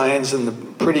designs and the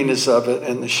prettiness of it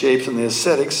and the shapes and the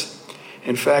aesthetics.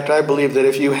 In fact, I believe that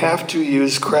if you have to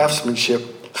use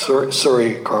craftsmanship,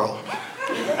 sorry, Carl,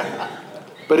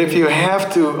 but if you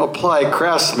have to apply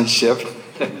craftsmanship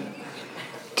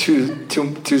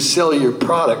to sell your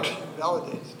product,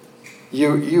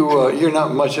 you're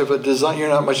not much of a design. You're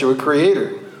not much of a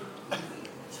creator.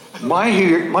 My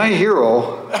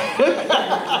hero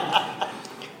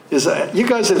is you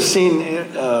guys have seen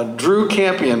Drew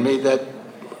Campion made that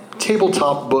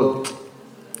tabletop book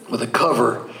with a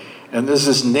cover, and there's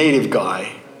this native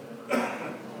guy,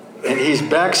 and he's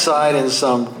backside in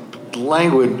some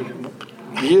languid,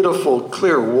 beautiful,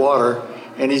 clear water,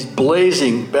 and he's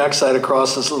blazing backside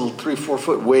across this little 3-4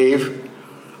 foot wave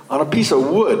on a piece of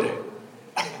wood.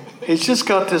 He's just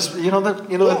got this, you know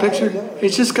that picture?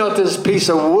 He's just got this piece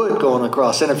of wood going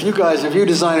across. And if you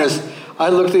designers, I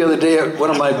looked the other day at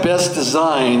one of my best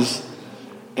designs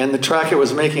and the track it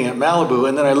was making at Malibu,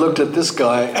 and then I looked at this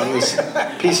guy on this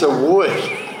piece of wood.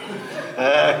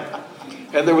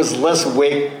 And there was less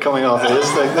weight coming off of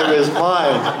his thing than his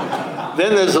mine.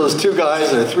 Then there's those 2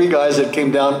 guys or 3 guys that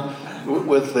came down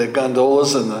with the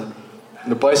gondolas and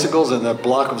the bicycles and the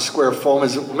block of square foam.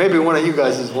 Maybe one of you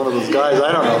guys is one of those guys.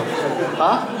 I don't know.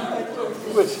 Huh?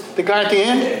 The guy at the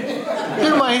end?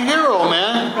 You're my hero,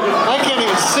 man. I can't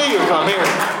even see you from here.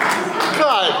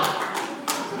 God.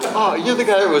 Oh, you're the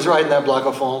guy that was riding that block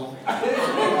of foam?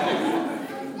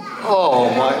 Oh,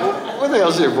 my. What the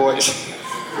hell's your voice?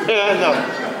 Yeah, no.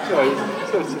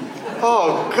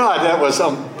 Oh, God, that was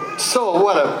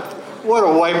what a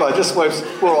wipeout. Just wipes.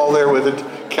 We're all there with it.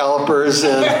 Calipers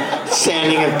and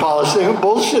sanding and polishing.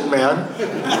 Bullshit, man.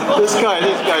 These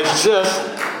guys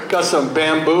just got some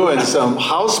bamboo and some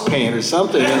house paint or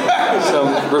something, and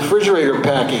some refrigerator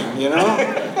packing, you know?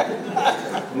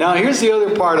 Now, here's the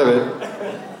other part of it.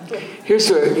 Here's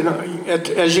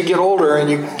as you get older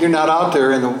and you're not out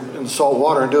there in the salt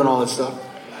water and doing all that stuff,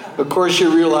 of course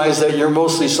you realize that you're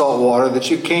mostly salt water, that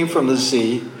you came from the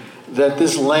sea, that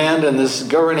this land and this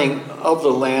governing of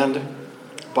the land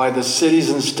by the cities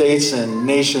and states and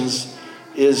nations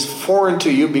is foreign to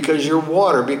you because you're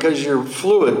water, because you're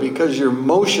fluid, because you're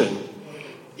motion.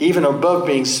 Even above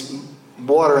being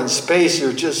water and space,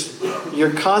 you're just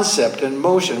your concept and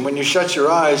motion. When you shut your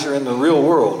eyes, you're in the real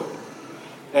world.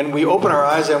 And we open our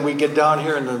eyes and we get down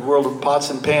here in the world of pots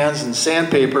and pans and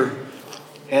sandpaper,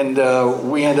 and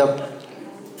we end up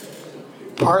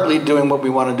partly doing what we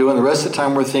want to do, and the rest of the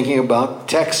time we're thinking about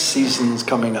tax seasons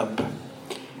coming up.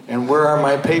 And where are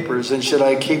my papers? And should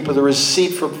I keep the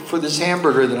receipt for this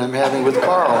hamburger that I'm having with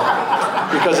Carl?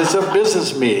 Because it's a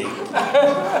business meeting.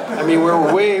 I mean,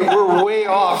 we're way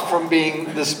off from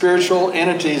being the spiritual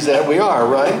entities that we are,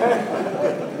 right?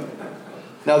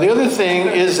 Now, the other thing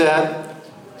is that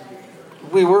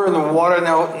we were in the water,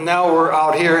 now we're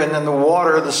out here, and then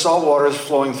the salt water is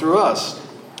flowing through us.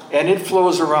 And it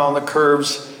flows around the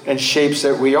curves and shapes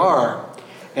that we are.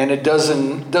 And it does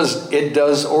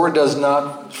or does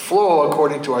not flow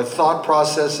according to our thought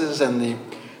processes and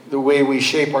the way we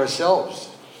shape ourselves.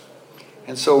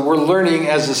 And so we're learning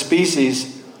as a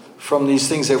species from these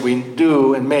things that we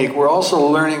do and make. We're also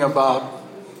learning about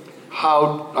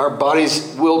how our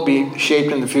bodies will be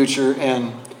shaped in the future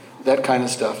and that kind of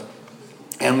stuff.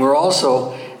 And we're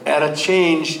also at a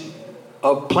change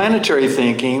of planetary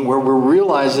thinking where we're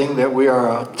realizing that we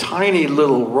are a tiny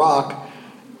little rock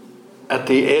at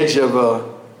the edge of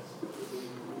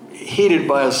heated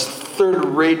by a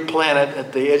third-rate planet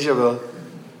at the edge of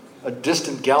a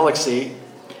distant galaxy,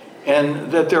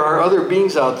 and that there are other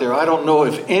beings out there. I don't know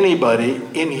if anybody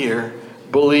in here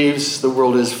believes the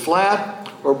world is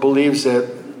flat or believes that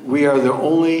we are the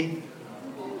only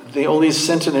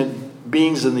sentient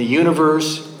beings in the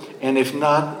universe, and if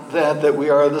not that we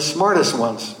are the smartest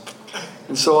ones.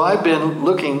 And so I've been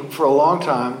looking for a long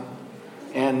time,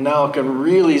 and now can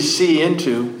really see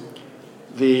into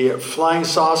the flying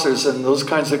saucers and those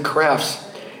kinds of crafts.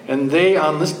 And they,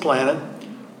 on this planet,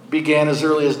 began as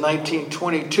early as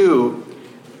 1922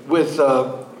 with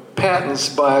patents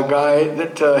by a guy,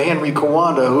 Henry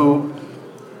Kawanda, who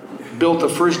built the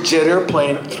first jet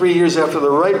airplane 3 years after the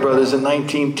Wright brothers in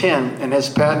 1910, and has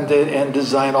patented and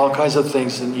designed all kinds of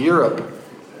things in Europe.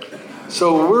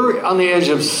 So we're on the edge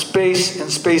of space and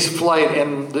space flight,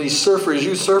 and the surfers,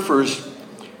 you surfers,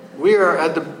 we are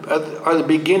at the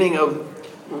beginning of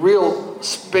real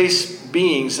space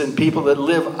beings and people that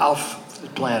live off the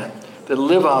planet, that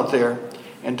live out there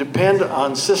and depend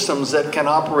on systems that can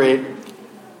operate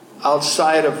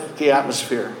outside of the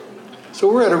atmosphere.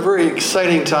 So we're at a very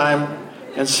exciting time,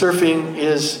 and surfing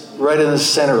is right in the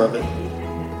center of it.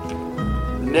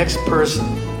 Next person.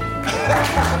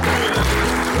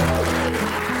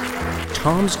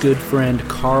 Tom's good friend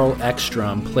Carl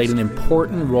Ekstrom played an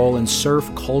important role in surf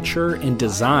culture and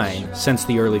design since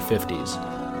the early 50s.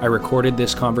 I recorded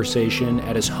this conversation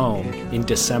at his home in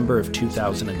December of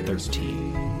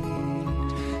 2013.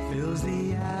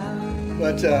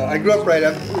 But I grew up right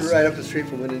up the street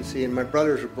from Windansea, and my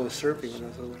brothers were both surfing when I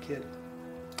was a little kid.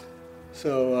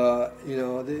 So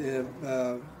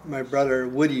my brother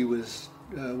Woody actually was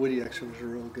a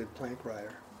real good plank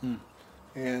rider,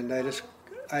 and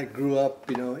I grew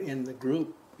up, in the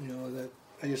group, that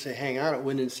I used to hang out at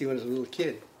Windansea when I was a little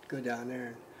kid. Go down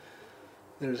there,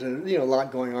 and there's a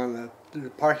lot going on in the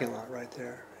parking lot right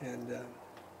there, and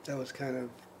that was kind of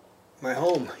my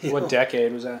home. What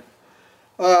decade was that?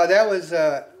 I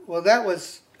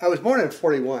was born in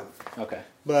 41. Okay.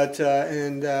 But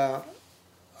I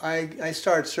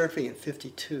started surfing in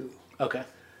 52. Okay.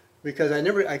 Because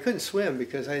I couldn't swim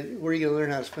because where are you gonna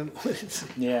learn how to swim?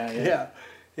 Yeah.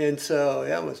 And so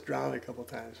I almost drowned a couple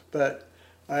times. But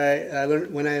I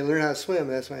learned when I learned how to swim.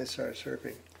 That's when I started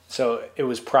surfing. So it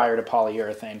was prior to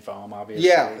polyurethane foam, obviously.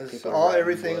 Yeah,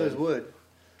 everything was wood.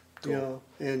 Cool.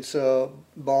 And so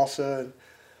balsa. And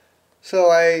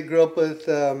so I grew up with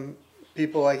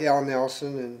people like Al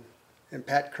Nelson and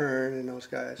Pat Kern and those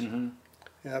guys. Mm-hmm.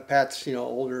 Pat's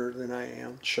older than I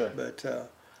am. Sure. But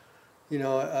we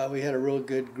had a real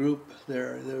good group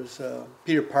there. There was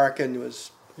Peter Parkin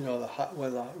was one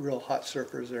of the real hot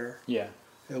surfers there. Yeah.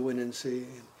 At Windansea,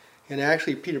 and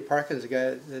actually Peter Parkin is the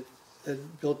guy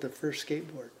that built the first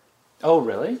skateboard. Oh,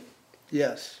 really?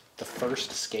 Yes. The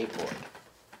first skateboard.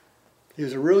 He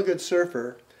was a real good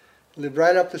surfer. Lived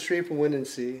right up the street from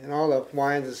Windansea, and all the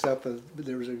wines and stuff.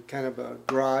 There was a kind of a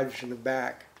garage in the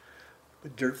back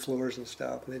with dirt floors and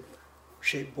stuff. And they'd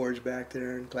shape boards back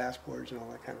there and glass boards and all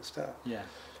that kind of stuff. Yeah.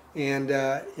 And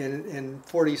in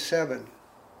 47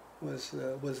 was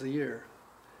the year,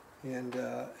 and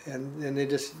they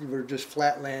were just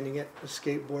flat landing it with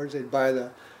skateboards. They'd buy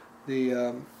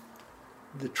the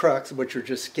trucks, which are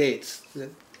just skates that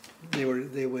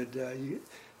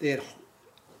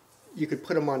you could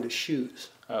put them onto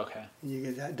shoes. Okay. You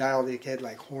could dial the head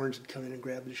like horns would come in and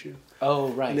grab the shoe.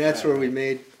 Oh, right. And that's where we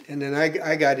made. And then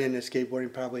I got into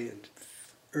skateboarding probably in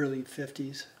early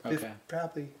 50s. Okay.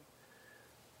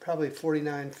 Probably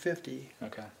 49, 50.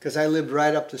 Okay. Because I lived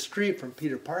right up the street from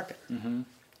Peter Parkin. Mm-hmm.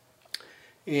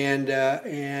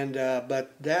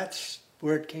 But that's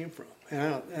where it came from. And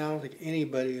I don't think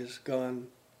anybody has gone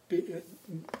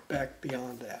back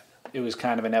beyond that. It was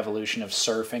kind of an evolution of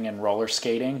surfing and roller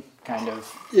skating, kind of.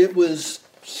 It was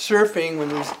surfing when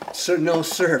there's no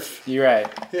surf. You're right.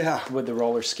 Yeah. With the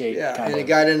roller skate. Yeah, kind and of. it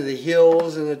got into the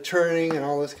hills and the turning and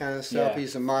all this kind of stuff. Yeah. He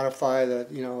used to modify the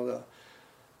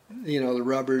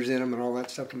rubbers in them and all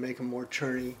that stuff to make them more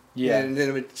turny. Yeah. And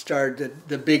then it started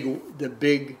the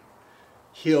big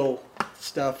hill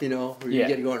stuff, where you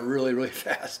get going really, really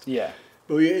fast. Yeah.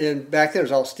 But back then it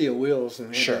was all steel wheels,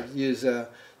 and Sure. had to use you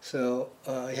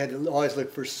had to always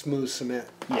look for smooth cement.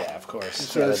 Yeah, of course.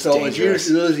 So, that's so it was dangerous.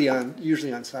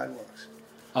 usually on sidewalks.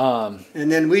 And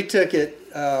then we took it.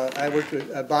 I worked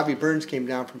with Bobby Burns came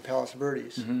down from Palos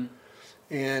Verdes, Mm-hmm.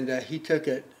 and he took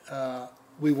it.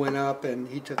 We went up, and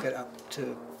he took it up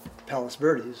to Palos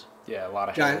Verdes. Yeah, a lot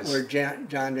of John hills. Van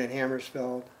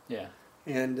Hammersfeld Yeah.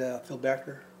 and Phil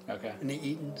Becker Okay. and the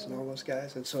Eatons and all those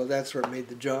guys, and so that's where it made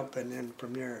the jump, and then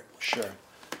from there. Sure.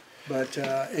 But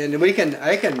and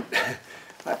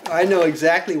I know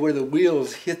exactly where the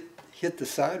wheels hit the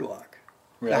sidewalk.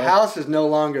 Really? The house is no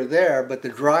longer there, but the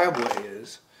driveway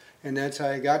is, and that's how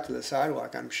I got to the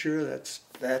sidewalk. I'm sure that's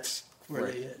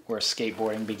where they hit. Where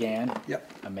skateboarding began.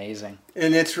 Yep. Amazing.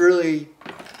 And it's really,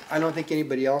 I don't think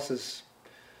anybody else is.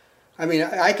 I mean,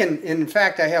 I can. In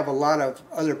fact, I have a lot of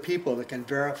other people that can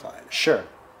verify it. Sure.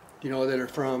 That are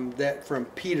from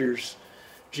Peter's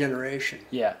generation.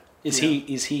 Yeah. Is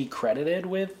he credited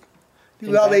with?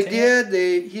 Well, they inventing it?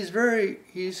 did.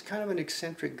 He's kind of an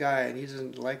eccentric guy, and he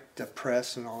doesn't like the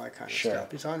press and all that kind of Sure.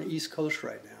 stuff. He's on the East Coast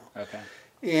right now. Okay.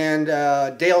 And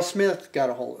Dale Smith got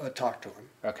talked to him,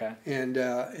 Okay. and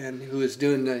who is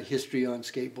doing the history on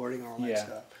skateboarding and all that Yeah.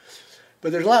 stuff.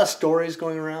 But there's a lot of stories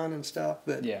going around and stuff.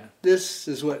 But Yeah. this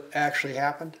is what actually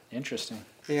happened, Interesting.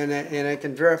 and I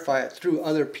can verify it through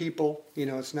other people.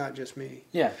 It's not just me.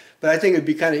 Yeah. But I think it'd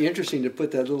be kind of interesting to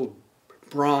put that little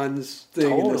bronze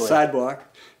thing in the Totally. sidewalk.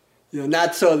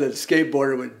 Not so that the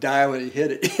skateboarder would die when he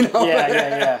hit it.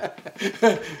 Yeah.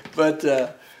 But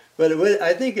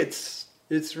I think it's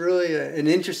it's really an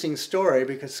interesting story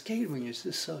because skating ring is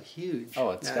just so huge.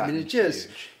 Oh, it's I mean, it's just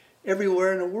huge.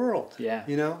 Everywhere in the world. Yeah.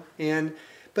 You know,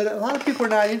 but a lot of people are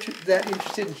not that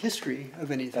interested in history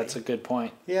of anything. That's a good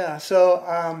point. Yeah. So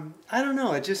I don't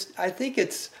know. I think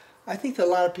that a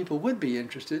lot of people would be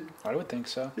interested. I would think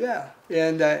so. Yeah.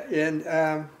 And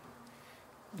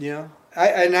you know,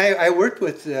 I worked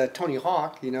with Tony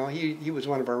Hawk. You know, he was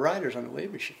one of our riders on the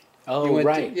wave machine. Oh,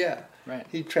 right. Right.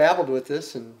 He traveled with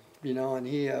us, and you know, and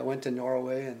he went to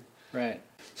Norway, and right.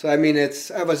 So I mean,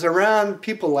 I was around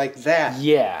people like that.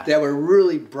 Yeah. That were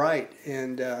really bright,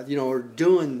 and you know, were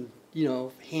doing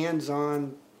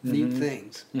hands-on neat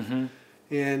things. Mm-hmm.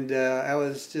 And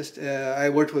I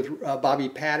worked with Bobby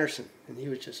Patterson, and he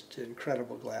was just an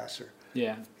incredible glasser.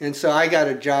 Yeah. And so I got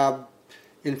a job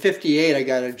in '58. I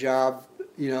got a job,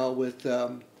 with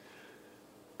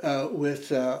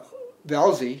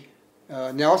Velzy.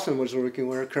 Nelson was working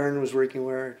there. Kern was working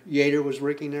there. Yater was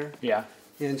working there. Yeah.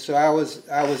 And so I was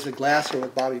a glasser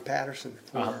with Bobby Patterson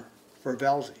for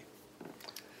Velzy.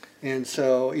 And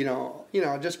so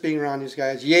just being around these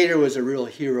guys. Yater was a real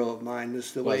hero of mine.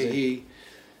 Just the way he,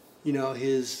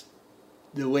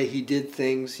 the way he did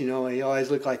things. He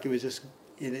always looked like he was just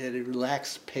at a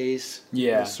relaxed pace.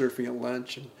 Yeah. Surfing at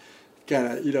lunch and kind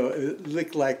of it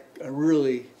looked like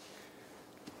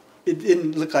it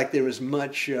didn't look like there was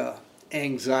much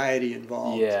anxiety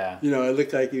involved. Yeah. It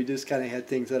looked like he just kind of had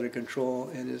things under control,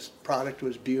 and his product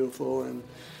was beautiful, and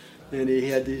he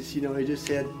had these, he just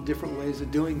had different ways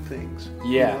of doing things.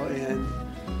 Yeah. And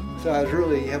so I was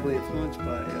really heavily influenced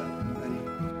by Lenny.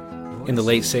 In the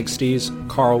late 60s,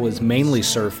 Carl was mainly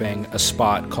surfing a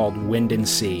spot called Wind and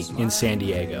Sea in San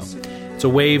Diego. It's a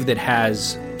wave that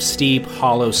has steep,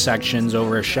 hollow sections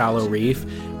over a shallow reef,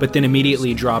 but then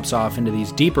immediately drops off into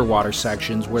these deeper water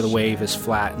sections where the wave is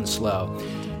flat and slow.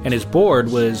 And his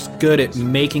board was good at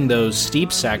making those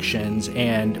steep sections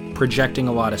and projecting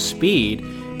a lot of speed,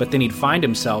 but then he'd find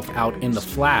himself out in the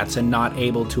flats and not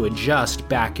able to adjust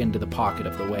back into the pocket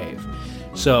of the wave.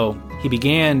 So he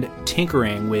began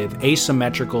tinkering with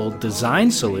asymmetrical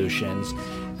design solutions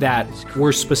that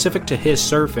were specific to his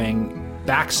surfing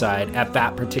backside at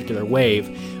that particular wave,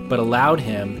 but allowed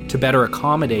him to better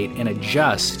accommodate and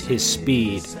adjust his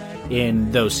speed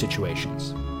in those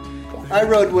situations. I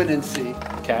rode Wind and Sea.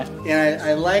 Okay. And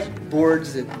I liked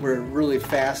boards that were really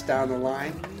fast down the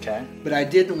line. Okay. But I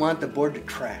didn't want the board to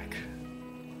track.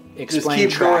 Explain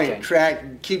just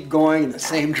tracking. Keep going in the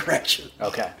same direction.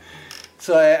 Okay.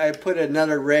 So I put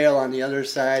another rail on the other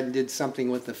side and did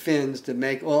something with the fins to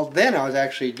make. Well, then I was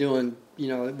actually doing. We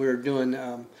were doing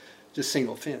just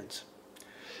single fins.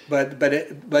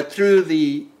 But through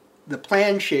the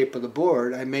plan shape of the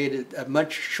board, I made it a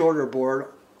much shorter board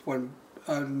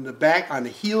on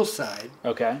the heel side.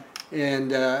 Okay.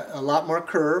 And a lot more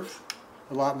curve,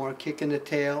 a lot more kick in the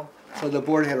tail. So the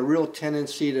board had a real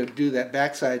tendency to do that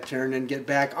backside turn and get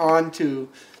back onto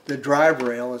the drive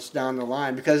rail that's down the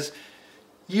line. Because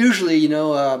usually,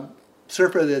 a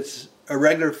surfer that's a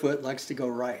regular foot likes to go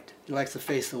right. He likes to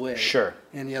face the wave. Sure.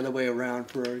 And the other way around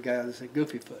for a guy that's a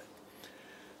goofy foot.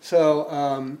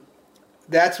 So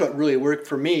that's what really worked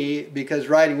for me, because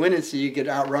riding Wind and Sea, you could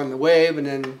outrun the wave, and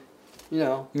then, you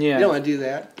don't want to do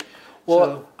that.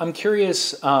 Well, I'm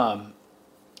curious about,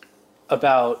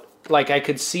 I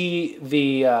could see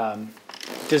the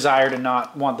desire to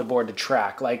not want the board to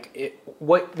track.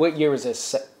 What year was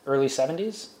this? Early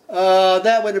 70s?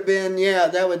 That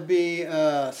would be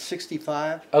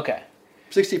 65. Okay.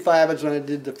 65 is when I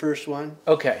did the first one.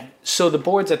 Okay. So the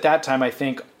boards at that time, I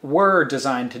think, were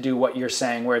designed to do what you're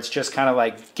saying, where it's just kind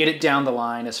of get it down the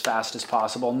line as fast as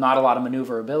possible, not a lot of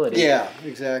maneuverability. Yeah,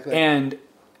 exactly. And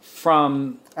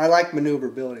I like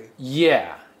maneuverability.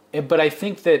 Yeah. But I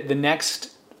think that the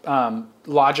next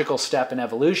logical step in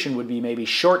evolution would be maybe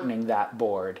shortening that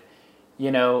board,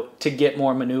 to get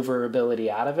more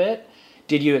maneuverability out of it.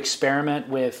 Did you experiment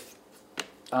with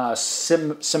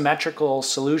symmetrical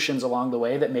solutions along the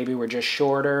way that maybe were just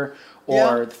shorter,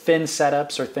 or fin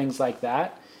setups or things like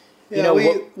that? Yeah,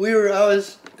 I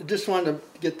just wanted to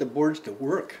get the boards to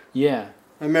work. Yeah.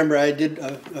 I remember I did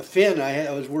a fin.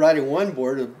 I was riding one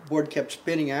board. The board kept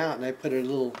spinning out, and I put a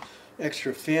little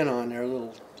extra fin on there, a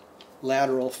little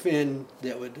lateral fin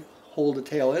that would hold the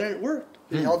tail in, and it worked.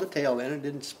 It held the tail in. It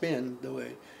didn't spin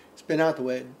out the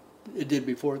way it did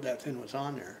before that fin was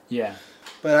on there. Yeah.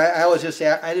 But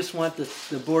I just want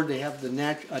the board to have a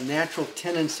natural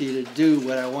tendency to do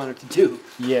what I want it to do.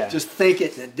 Yeah. Just think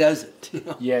it and it does it.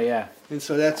 Yeah, yeah. And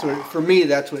so that's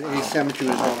what asymmetry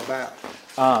is all about.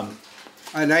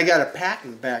 And I got a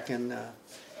patent back in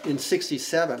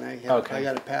 '67. I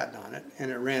got a patent on it,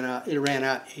 and it ran out.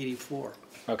 84.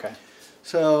 Okay.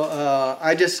 So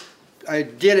I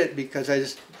did it because I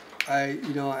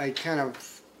kind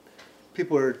of,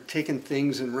 people were taking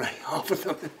things and running off with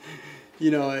them.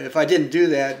 If I didn't do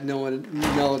that, no one would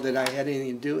know that I had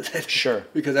anything to do with it. Sure.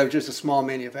 Because I was just a small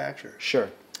manufacturer. Sure.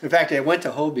 In fact, I went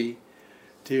to Hobie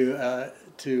to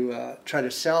try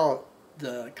to sell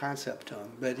the concept to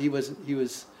him, but he was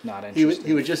Not interested.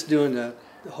 He was just doing the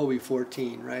Hobie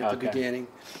 14 right at the beginning,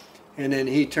 and then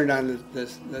he turned on the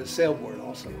sailboard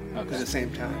also at the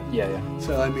same time. Yeah, yeah.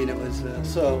 So I mean, it was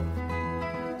so.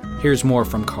 Here's more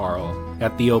from Carl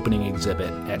at the opening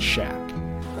exhibit at Shack.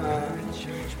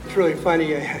 It's really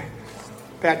funny.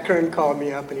 Pat Kern called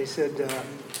me up and he says,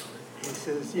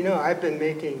 I've been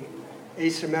making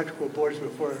asymmetrical boards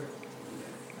before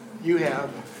you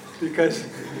have, because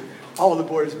all the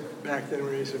boards back then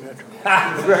were asymmetrical.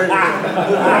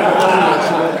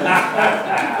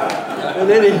 And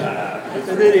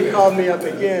then he called me up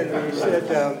again and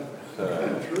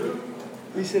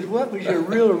he said, what was your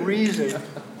real reason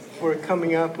for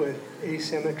coming up with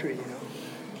asymmetry,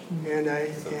 And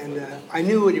I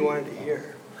knew what he wanted to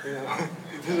hear,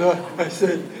 So I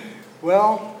said,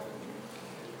 well,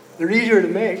 they're easier to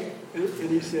make. And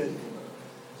he said,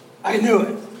 I knew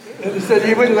it. And he said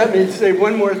he wouldn't let me say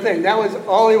one more thing. That was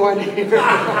all he wanted to hear.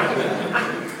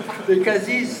 Because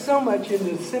he's so much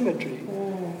into symmetry.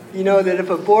 That if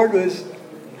a board was,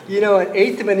 an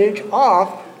eighth of an inch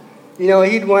off,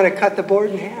 he'd want to cut the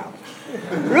board in half.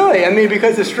 Really, I mean,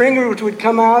 because the stringers would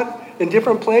come out in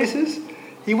different places.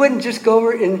 He wouldn't just go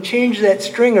over and change that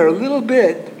stringer a little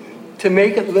bit to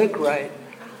make it look right.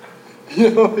 He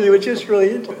was just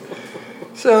really into it.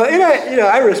 So,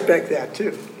 I respect that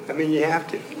too. I mean, you have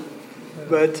to.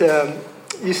 But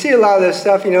you see a lot of this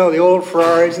stuff, the old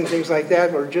Ferraris and things like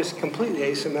that were just completely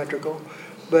asymmetrical.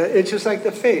 But it's just like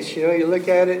the face, you look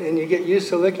at it and you get used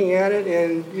to looking at it,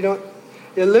 and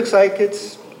it looks like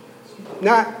it's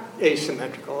not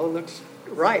asymmetrical. It looks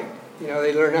right.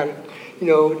 They learn how to,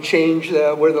 change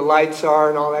where the lights are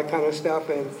and all that kind of stuff,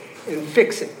 and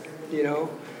fix it,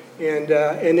 And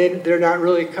they're not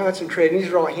really concentrating.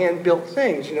 These are all hand-built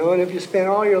things, And if you spend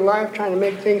all your life trying to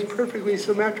make things perfectly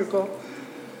symmetrical,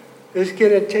 it's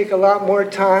going to take a lot more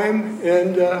time,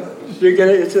 and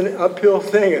it's an uphill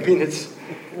thing. I mean, it's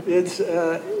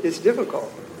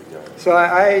difficult. So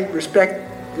I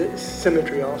respect the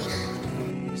symmetry also.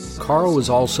 Carl was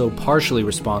also partially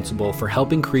responsible for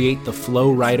helping create the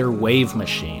Flow Rider wave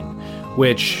machine,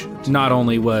 which not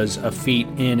only was a feat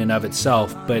in and of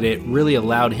itself, but it really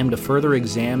allowed him to further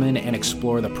examine and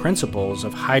explore the principles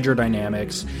of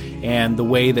hydrodynamics and the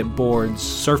way that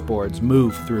surfboards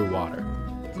move through water.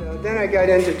 So then I got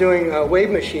into doing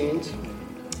wave machines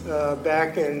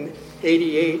back in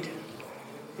 '88,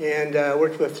 and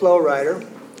worked with Flow Rider,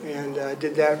 and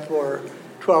did that for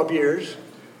 12 years,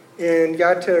 and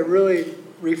got to really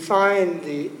refine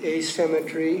the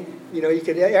asymmetry. You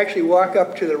could actually walk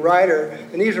up to the rider,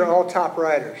 and these are all top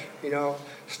riders,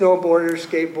 snowboarders,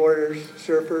 skateboarders,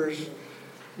 surfers,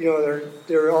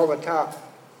 they're all the top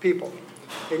people.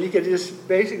 And you could just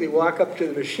basically walk up to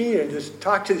the machine and just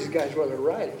talk to these guys while they're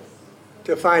riding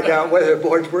to find out whether the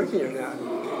board's working or not.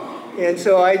 And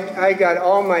so I got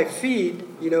all my feed,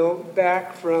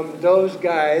 back from those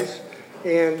guys,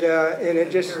 and it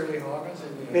just...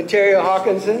 And Terry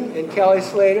Hawkinson and Kelly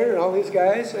Slater and all these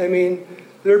guys. I mean,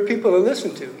 they're people to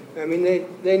listen to. I mean,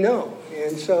 they know.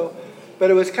 And so, but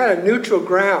it was kind of neutral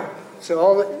ground.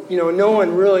 So no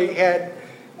one really had,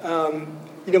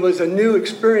 it was a new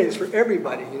experience for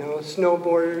everybody.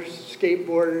 Snowboarders,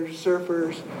 skateboarders,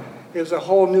 surfers. It was a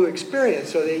whole new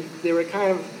experience. So they were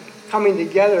kind of coming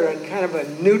together on kind of a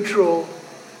neutral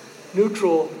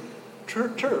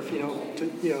turf.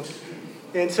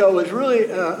 And so it was really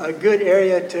a good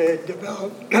area to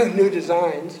develop new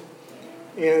designs.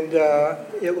 And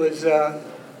it was,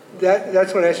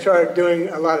 that's when I started doing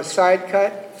a lot of side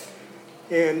cut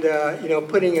and,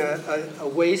 putting a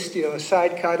waist, a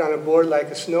side cut on a board like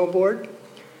a snowboard.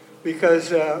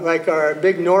 Because like our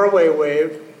big Norway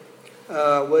wave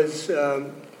it was a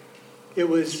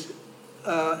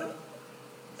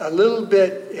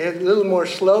little more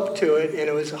slope to it, and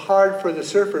it was hard for the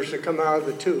surfers to come out of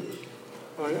the tube.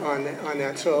 On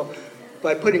that. So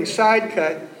by putting side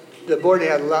cut, the board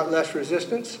had a lot less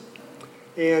resistance.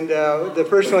 And the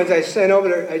first ones I sent over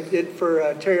there, I did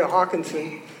for Terry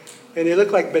Hawkinson, and they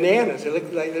looked like bananas. They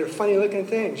looked like they're funny looking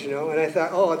things, And I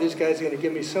thought, oh, this guy's going to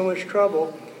give me so much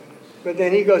trouble. But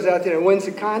then he goes out there and wins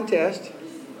the contest.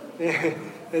 And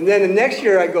then the next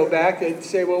year I go back, they'd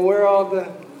say, well, where are all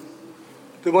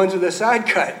the ones with the side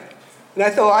cut? And I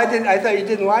thought you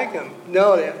didn't like him.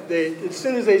 No, as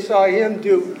soon as they saw him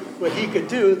do what he could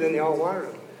do, then they all wanted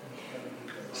him.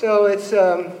 So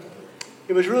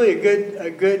it was really a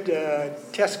good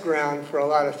test ground for a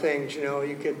lot of things. You know,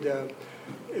 you could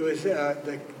it was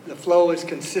the flow was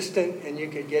consistent, and you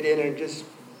could get in and just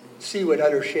see what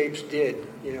other shapes did.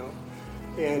 You know,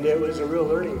 and it was a real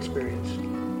learning experience.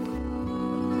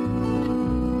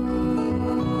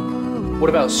 What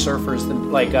about surfers,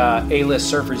 like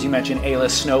A-list surfers? You mentioned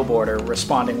A-list snowboarder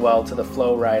responding well to the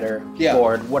Flow Rider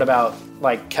board. What about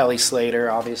like Kelly Slater?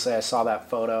 Obviously, I saw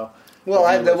that photo.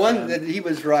 Well, the one that he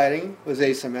was riding was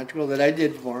asymmetrical that I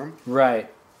did for him. Right.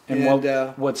 And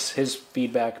what's his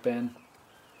feedback been?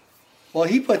 Well,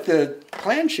 he put the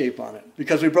plan shape on it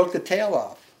because we broke the tail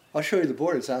off. I'll show you the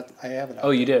board. I have it out.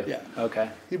 Oh, you do? Yeah. Okay.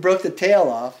 He broke the tail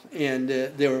off, and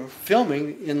they were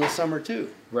filming in the summer too.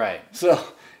 Right. So...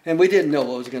 And we didn't know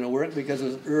what was going to work because it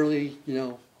was early,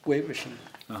 wave machine.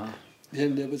 Uh-huh.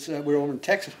 And it was we were over in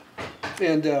Texas,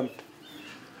 and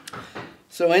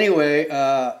so anyway,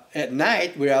 at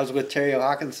night I was with Terry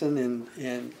Hawkinson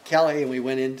and Kelly, and we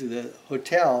went into the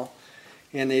hotel,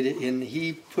 and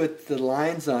he put the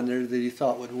lines on there that he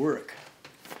thought would work.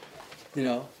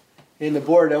 And the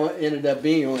board ended up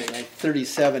being only like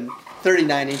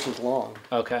 39 inches long.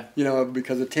 Okay.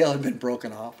 Because the tail had been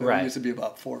broken off. It used to be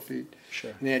about 4 feet.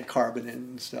 Sure. And they had carbon in it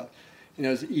and stuff. And it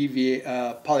was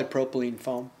EVA, polypropylene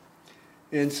foam.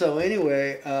 And so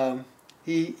anyway,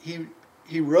 he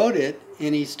wrote it,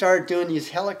 and he started doing these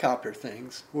helicopter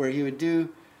things where he would do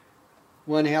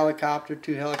 1 helicopter,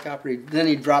 2 helicopter, then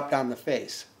he'd drop down the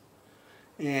face.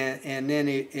 And then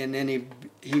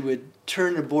he would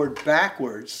turn the board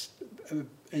backwards, so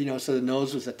the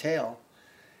nose was a tail.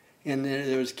 And then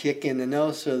there was kick in the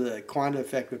nose, so the quanta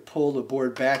effect would pull the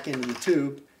board back into the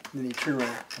tube, and then he'd turn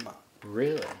around and come out.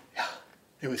 Really? Yeah.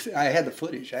 It was. I had the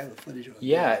footage. I have the footage of it.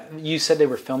 Yeah. You said they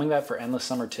were filming that for Endless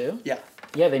Summer too? Yeah.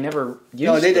 Yeah, they never used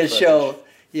No, they the just footage. show.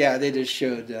 Yeah, they just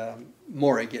showed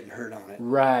Maury getting hurt on it.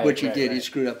 Right. Which he right, did. Right. He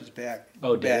screwed up his back.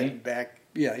 Oh, did he? Back.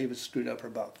 Yeah, he was screwed up for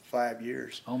about 5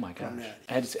 years. Oh my gosh. from that.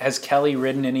 Has Kelly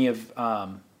ridden any of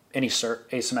any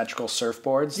asymmetrical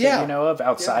surfboards that Yeah. you know of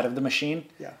outside of the machine?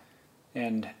 Yeah.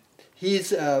 And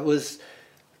He's was a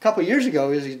couple of years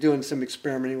ago. He was doing some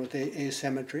experimenting with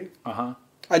asymmetry.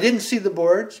 I didn't see the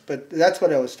boards, but that's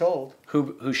what I was told.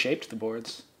 Who shaped the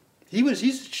boards?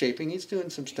 He's shaping. He's doing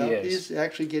some stuff. He is. He's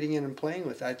actually getting in and playing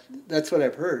with it. That's what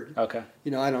I've heard. Okay.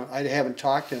 I haven't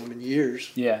talked to him in years.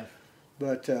 Yeah.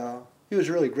 But he was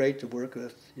really great to work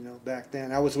with. Back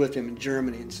then I was with him in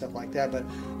Germany and stuff like that. But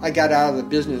I got out of the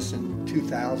business in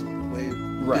 2000.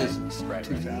 Business. Right.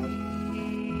 2000.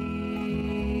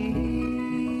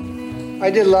 I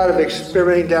did a lot of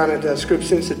experimenting down at the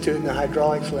Scripps Institute in the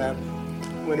hydraulics lab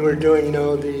when we were doing,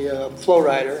 the Flow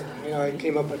Rider. I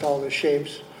came up with all the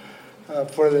shapes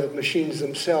for the machines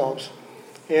themselves.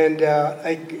 And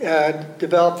I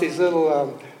developed these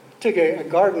little, took a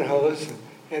garden hose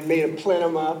and made a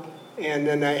plenum up, and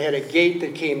then I had a gate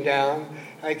that came down.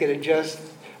 And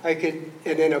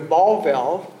then a ball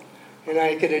valve, and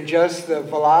I could adjust the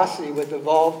velocity with the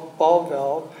ball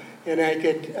valve. And I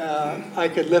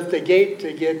could lift the gate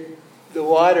to get the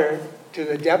water to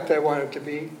the depth I want it to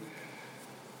be.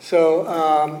 So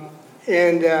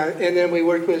and then we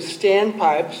worked with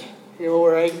standpipes,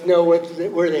 where I know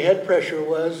where the head pressure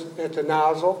was at the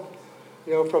nozzle,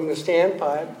 from the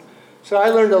standpipe. So I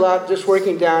learned a lot just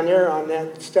working down there on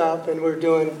that stuff, and we're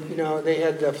doing, they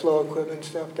had the flow equipment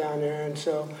stuff down there, and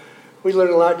so we learned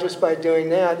a lot just by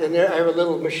doing that. And I have a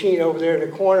little machine over there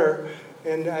in the corner.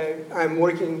 And I'm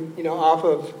working, off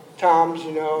of Tom's,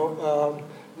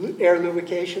 air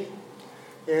lubrication.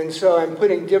 And so I'm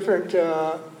putting different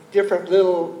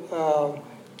little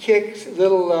kicks,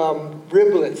 little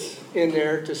riblets in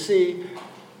there to see,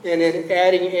 and then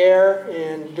adding air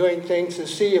and doing things to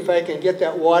see if I can get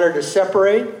that water to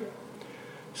separate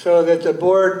so that the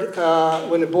board,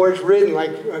 when the board's ridden,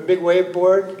 like a big wave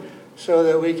board, so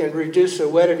that we can reduce the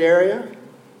wetted area.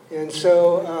 And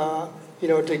so,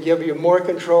 to give you more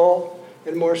control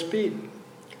and more speed.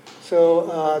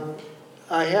 So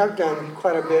I have done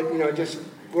quite a bit, just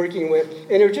working with,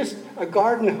 and it was just a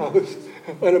garden hose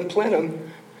on a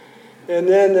plenum. And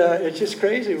then it's just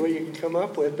crazy what you can come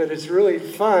up with, but it's really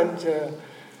fun to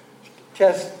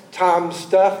test Tom's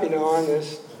stuff, on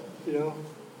this,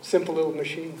 simple little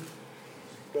machine.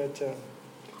 But,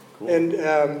 cool. And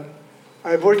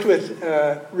I've worked with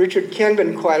Richard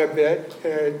Kenman quite a bit.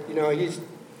 He's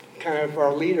kind of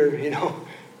our leader,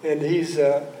 and he's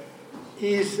a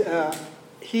guy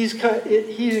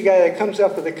that comes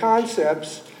up with the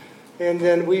concepts, and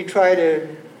then we try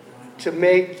to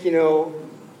make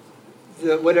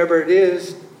whatever it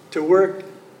is to work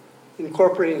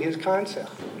incorporating his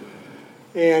concept.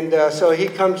 And so he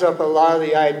comes up with a lot of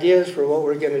the ideas for what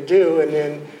we're going to do.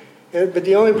 But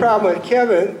the only problem with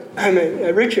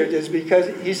Richard, is because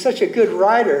he's such a good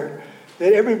writer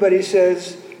that everybody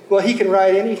says, well, he can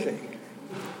write anything.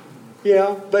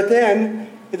 But then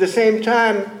at the same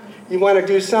time, you want to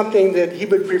do something that he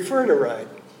would prefer to write.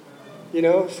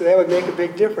 So that would make a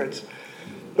big difference.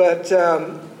 But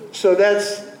so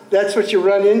that's what you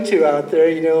run into out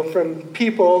there, from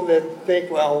people that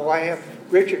think, well, why have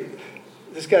Richard?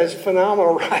 This guy's a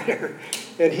phenomenal writer,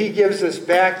 and he gives us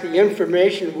back the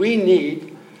information we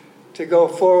need to go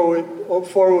forward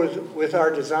with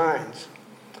our designs.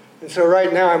 And so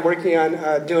right now I'm working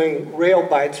on doing rail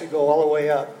bites that go all the way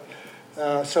up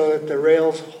so that the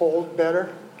rails hold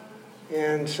better.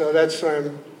 And so that's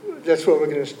what we're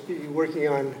going to be working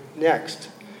on next.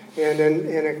 And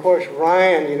of course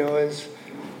Ryan, is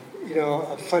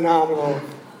a phenomenal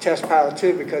test pilot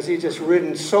too, because he's just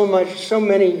ridden so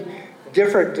many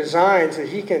different designs that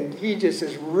he just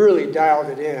has really dialed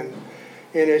it in.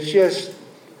 And it's just,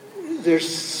 there's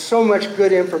so much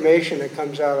good information that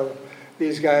comes out of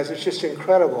these guys. It's just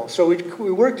incredible. So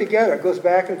we work together. It goes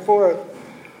back and forth.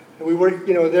 And we work,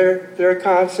 their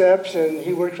concepts, and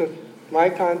he works with my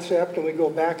concept, and we go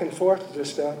back and forth with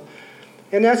this stuff.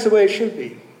 And that's the way it should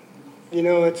be.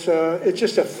 It's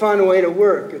just a fun way to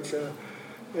work. It's a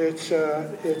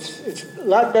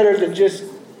lot better than just,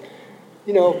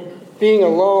 being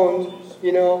alone,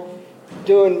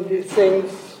 doing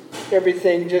things,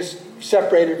 everything just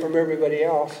separated from everybody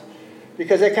else,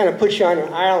 because that kind of puts you on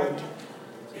an island,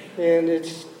 and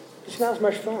it's not as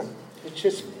much fun. It's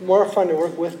just more fun to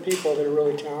work with people that are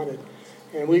really talented,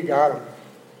 and we got them.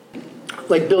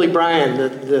 Like Billy Bryan,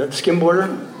 the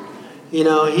skimboarder,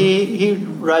 he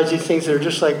rides these things that are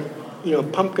just like,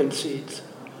 pumpkin seeds,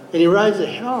 and he rides the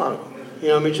hell out of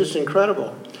them. It's just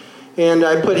incredible. And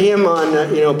I put him on,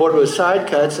 board with side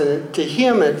cuts, and to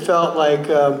him it felt like,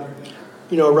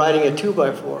 riding a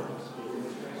 2x4,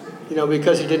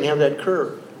 because he didn't have that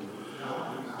curve.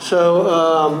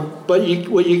 So, but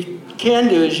what you can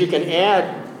do is you can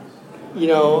add,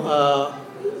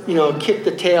 kick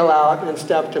the tail out and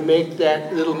stuff to make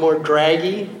that a little more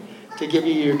draggy, to give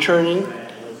you your turning.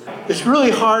 It's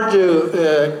really hard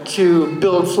to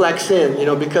build flex in,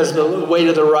 because of the weight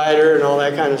of the rider and all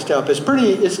that kind of stuff.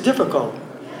 It's difficult,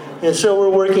 and so we're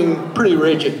working pretty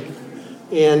rigid.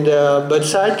 And but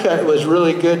side cut was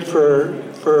really good for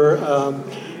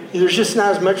there's just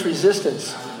not as much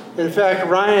resistance. In fact,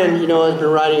 Ryan, has been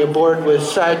riding a board with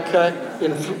side cut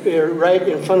right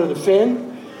in front of the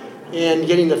fin, and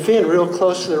getting the fin real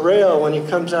close to the rail when he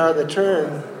comes out of the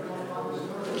turn.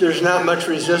 There's not much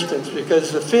resistance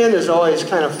because the fin is always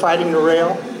kind of fighting the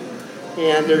rail,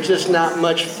 and there's just not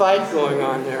much fight going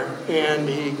on there, and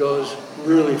he goes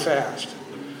really fast.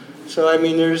 So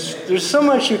there's so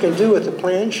much you can do with the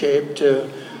plan shape to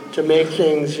make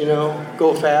things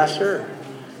go faster.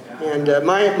 And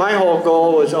my whole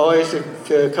goal was always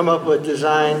to come up with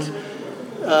designs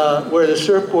where the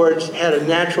surfboards had a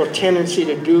natural tendency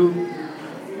to do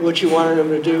what you wanted them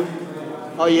to do.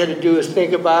 All you had to do was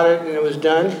think about it, and it was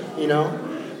done,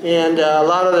 And a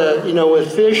lot of the,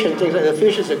 with fish and things like that, the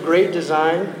fish is a great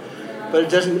design, but it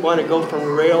doesn't want to go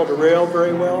from rail to rail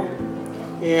very well.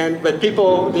 But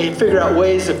people, they figure out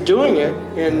ways of doing it,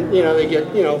 and, they get,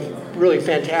 really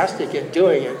fantastic at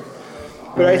doing it.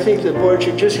 But I think the board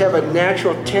should just have a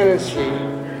natural tendency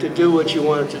to do what you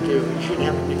want it to do. You shouldn't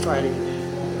have to be fighting it.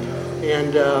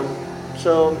 And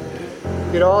so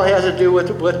it all has to do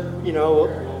with what,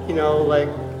 like,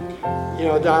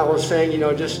 Donald was saying,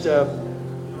 just,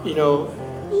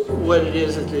 what it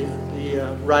is that the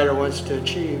rider wants to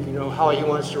achieve, how he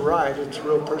wants to ride. It's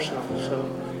real personal. So,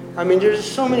 there's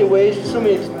so many ways, so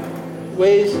many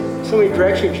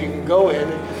directions you can go in.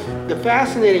 The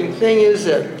fascinating thing is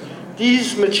that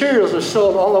these materials are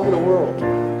sold all over the world,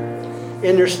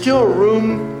 and there's still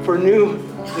room for new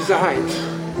designs,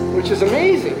 which is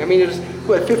amazing. There's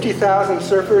 50,000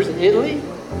 surfers in Italy.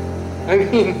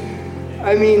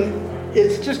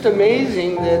 It's just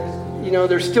amazing that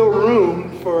there's still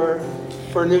room for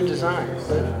new designs.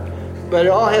 But it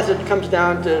all comes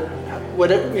down to what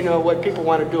people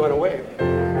want to do on a wave.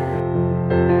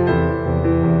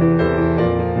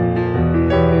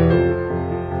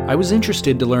 I was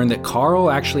interested to learn that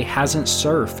Carl actually hasn't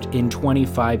surfed in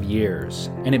 25 years,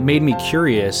 and it made me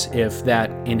curious if that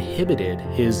inhibited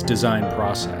his design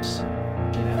process.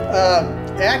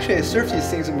 Actually, I surf these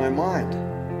things in my mind.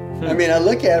 I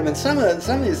look at them, and some of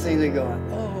these things are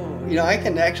going, oh, I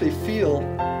can actually feel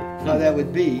how that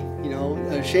would be,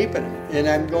 shaping them. And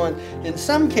I'm going, in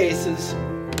some cases,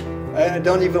 I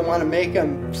don't even want to make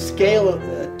them scale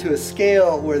to a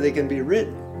scale where they can be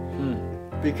written,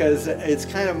 because it's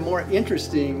kind of more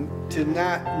interesting to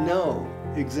not know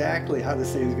exactly how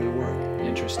this thing's going to work.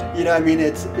 Interesting.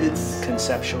 It's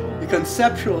conceptual. The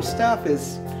conceptual stuff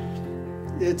it's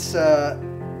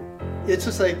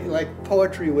just like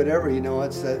poetry, whatever.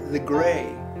 It's the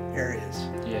gray areas.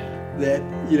 Yeah. That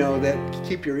that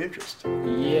keep your interest.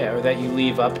 Yeah, or that you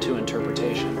leave up to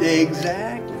interpretation.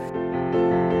 Exactly.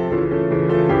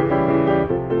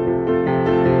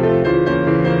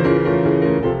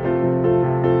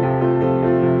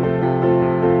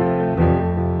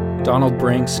 Donald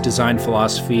Brink's design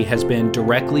philosophy has been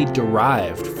directly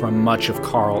derived from much of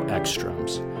Carl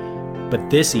Ekstrom's. But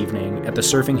this evening at the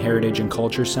Surfing Heritage and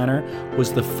Culture Center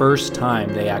was the first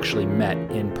time they actually met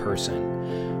in person.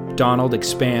 Donald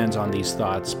expands on these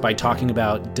thoughts by talking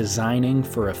about designing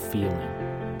for a feeling.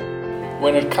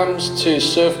 When it comes to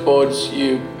surfboards,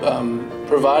 you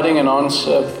providing an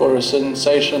answer for a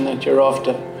sensation that you're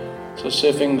after. So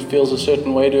surfing feels a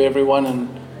certain way to everyone, and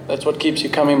that's what keeps you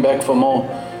coming back for more.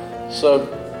 So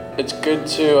it's good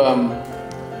to,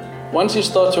 once you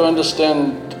start to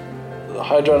understand the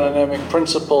hydrodynamic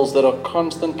principles that are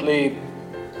constantly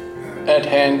at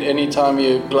hand anytime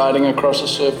you're gliding across a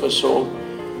surface or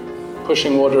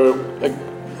pushing water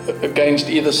against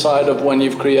either side of one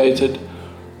you've created,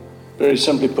 very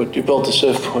simply put, you built a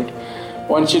surfboard.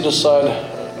 Once you decide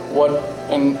what,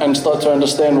 and start to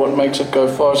understand what makes it go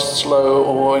fast, slow,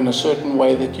 or in a certain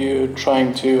way that you're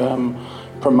trying to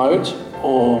promote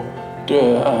or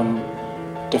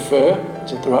defer,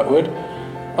 is that the right word?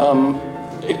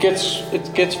 It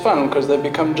gets fun because they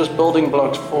become just building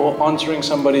blocks for answering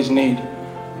somebody's need.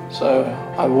 So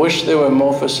I wish there were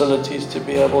more facilities to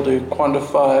be able to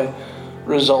quantify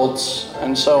results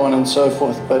and so on and so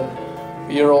forth, but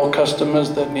you're all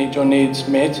customers that need your needs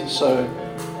met. So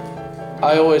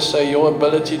I always say your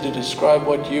ability to describe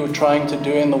what you're trying to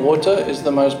do in the water is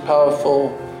the most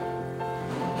powerful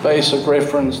base of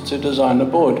reference to design a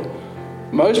board.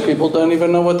 Most people don't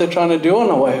even know what they're trying to do on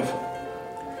a wave.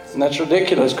 And that's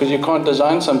ridiculous because you can't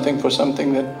design something for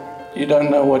something that you don't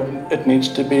know what it needs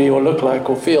to be or look like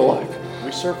or feel like.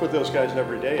 We surf with those guys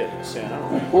every day at Santa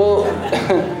Ana. Well,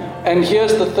 and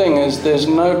here's the thing is there's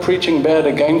no preaching bad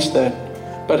against that.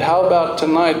 But how about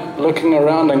tonight looking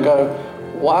around and go,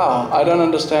 wow, I don't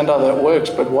understand how that works,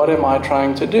 but what am I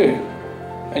trying to do?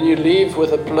 And you leave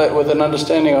with an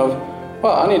understanding of,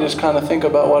 well, I need to just kind of think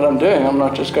about what I'm doing. I'm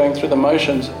not just going through the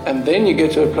motions. And then you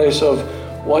get to a place of,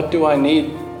 what do I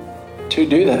need to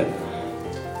do that?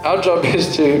 Our job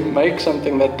is to make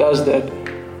something that does that.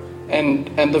 And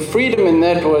the freedom in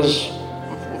that was,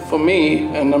 for me,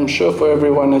 and I'm sure for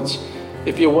everyone, it's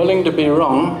if you're willing to be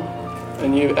wrong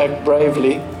and you act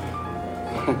bravely,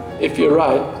 if you're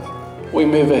right, we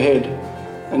move ahead.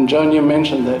 And Joan, you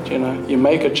mentioned that, you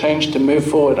make a change to move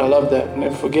forward. I love that,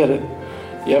 never forget it.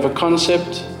 You have a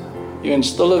concept, you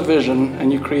instill a vision,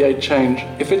 and you create change.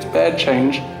 If it's bad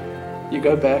change, you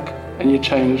go back and you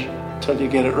change till you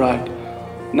get it right.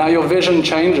 Now your vision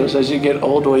changes as you get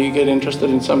older, or you get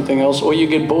interested in something else, or you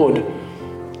get bored.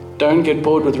 Don't get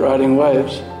bored with riding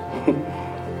waves.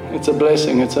 It's a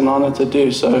blessing, it's an honor to do.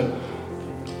 So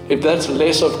if that's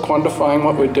less of quantifying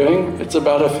what we're doing, it's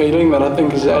about a feeling that I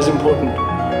think is as important.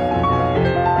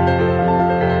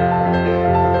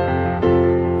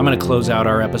 I'm going to close out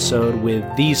our episode with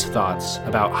these thoughts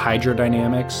about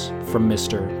hydrodynamics from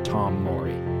Mr. Tom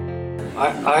Morey.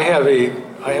 I have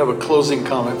a closing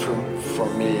comment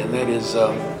from me, and that is,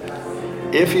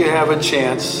 if you have a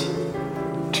chance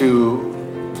to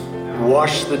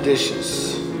wash the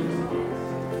dishes,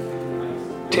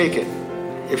 take it.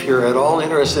 If you're at all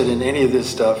interested in any of this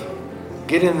stuff,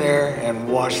 get in there and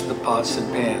wash the pots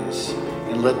and pans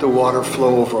and let the water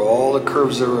flow over all the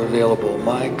curves that are available.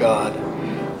 My God,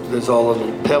 there's all the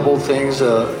little pebble things,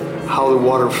 how the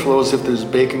water flows, if there's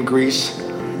bacon grease,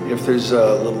 if there's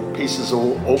little pieces of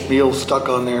oatmeal stuck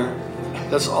on there.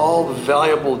 That's all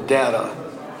valuable data.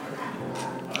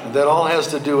 That all has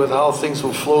to do with how things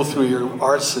will flow through your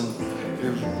arts and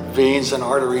your veins and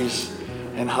arteries,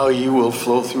 and how you will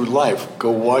flow through life.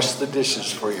 Go wash the dishes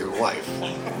for your wife.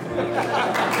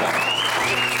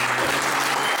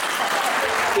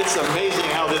 It's amazing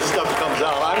how this stuff comes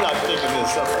out. I'm not thinking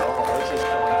this stuff at all. It's just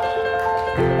coming out.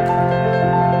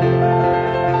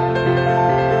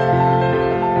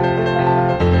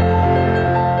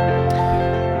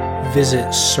 Visit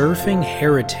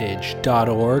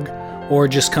surfingheritage.org or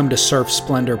just come to Surf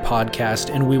Splendor Podcast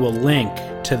and we will link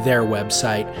to their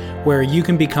website where you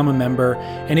can become a member.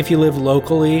 And if you live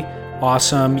locally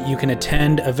awesome. You can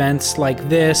attend events like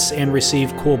this and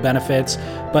receive cool benefits,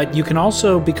 but you can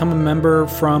also become a member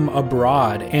from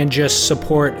abroad and just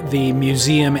support the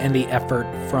museum and the effort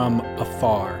from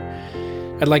afar.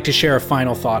 I'd like to share a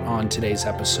final thought on today's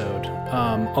episode.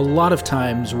 A lot of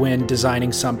times when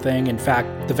designing something, in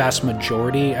fact, the vast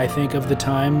majority, I think, of the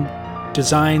time,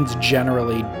 designs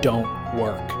generally don't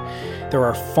work. There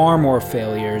are far more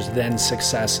failures than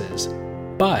successes,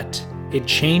 but it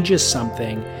changes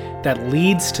something that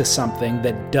leads to something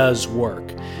that does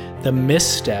work. The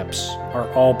missteps are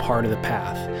all part of the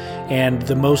path. And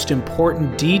the most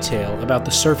important detail about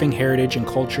the Surfing Heritage and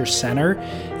Culture Center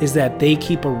is that they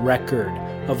keep a record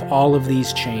of all of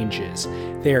these changes.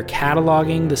 They are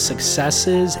cataloging the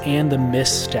successes and the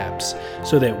missteps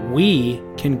so that we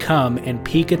can come and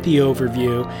peek at the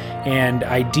overview and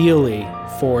ideally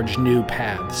forge new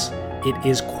paths. It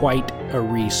is quite a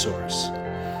resource.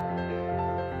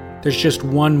 There's just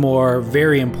one more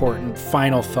very important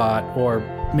final thought, or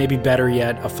maybe better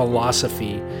yet, a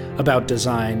philosophy about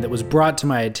design that was brought to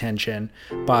my attention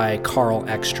by Carl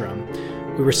Ekstrom.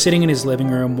 We were sitting in his living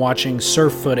room watching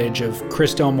surf footage of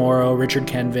Chris Del Moro, Richard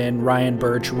Kenvin, Ryan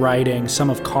Birch writing some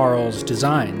of Carl's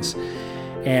designs.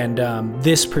 And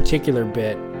this particular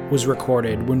bit was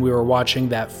recorded when we were watching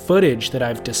that footage that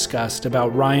I've discussed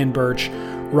about Ryan Birch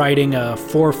writing a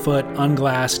 4-foot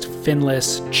unglassed,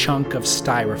 finless chunk of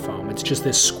styrofoam. It's just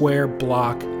this square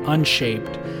block,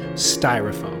 unshaped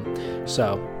styrofoam.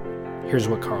 So here's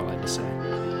what Carl had to say.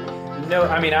 No,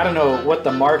 I mean, I don't know what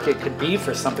the market could be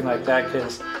for something like that,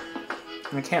 because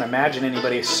I can't imagine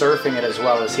anybody surfing it as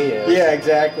well as he is. Yeah,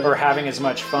 exactly. Or having as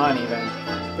much fun, even.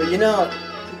 But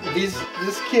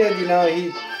this kid,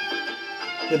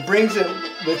 it brings it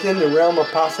within the realm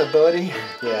of possibility.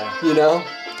 Yeah.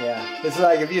 Yeah. It's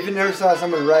like if you never saw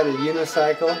someone ride a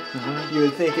unicycle, you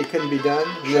would think it couldn't be done.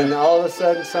 And then all of a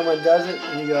sudden someone does it,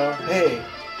 and you go, hey.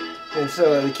 And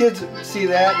so the kids see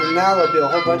that, and now there'll be a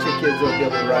whole bunch of kids that'll be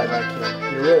able to ride like him.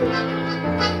 You're really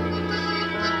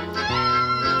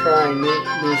trying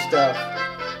new stuff.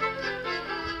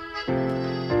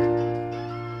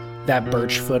 That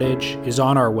Birch footage is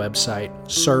on our website,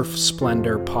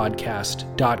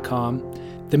 surfsplendorpodcast.com.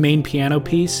 The main piano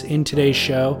piece in today's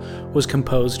show was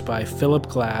composed by Philip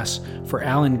Glass for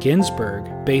Allen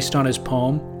Ginsberg based on his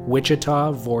poem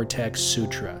Wichita Vortex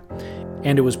Sutra,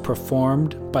 and it was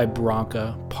performed by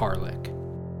Branka Parlik.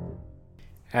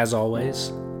 As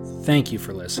always, thank you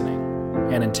for listening,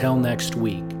 and until next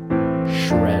week,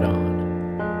 shred on.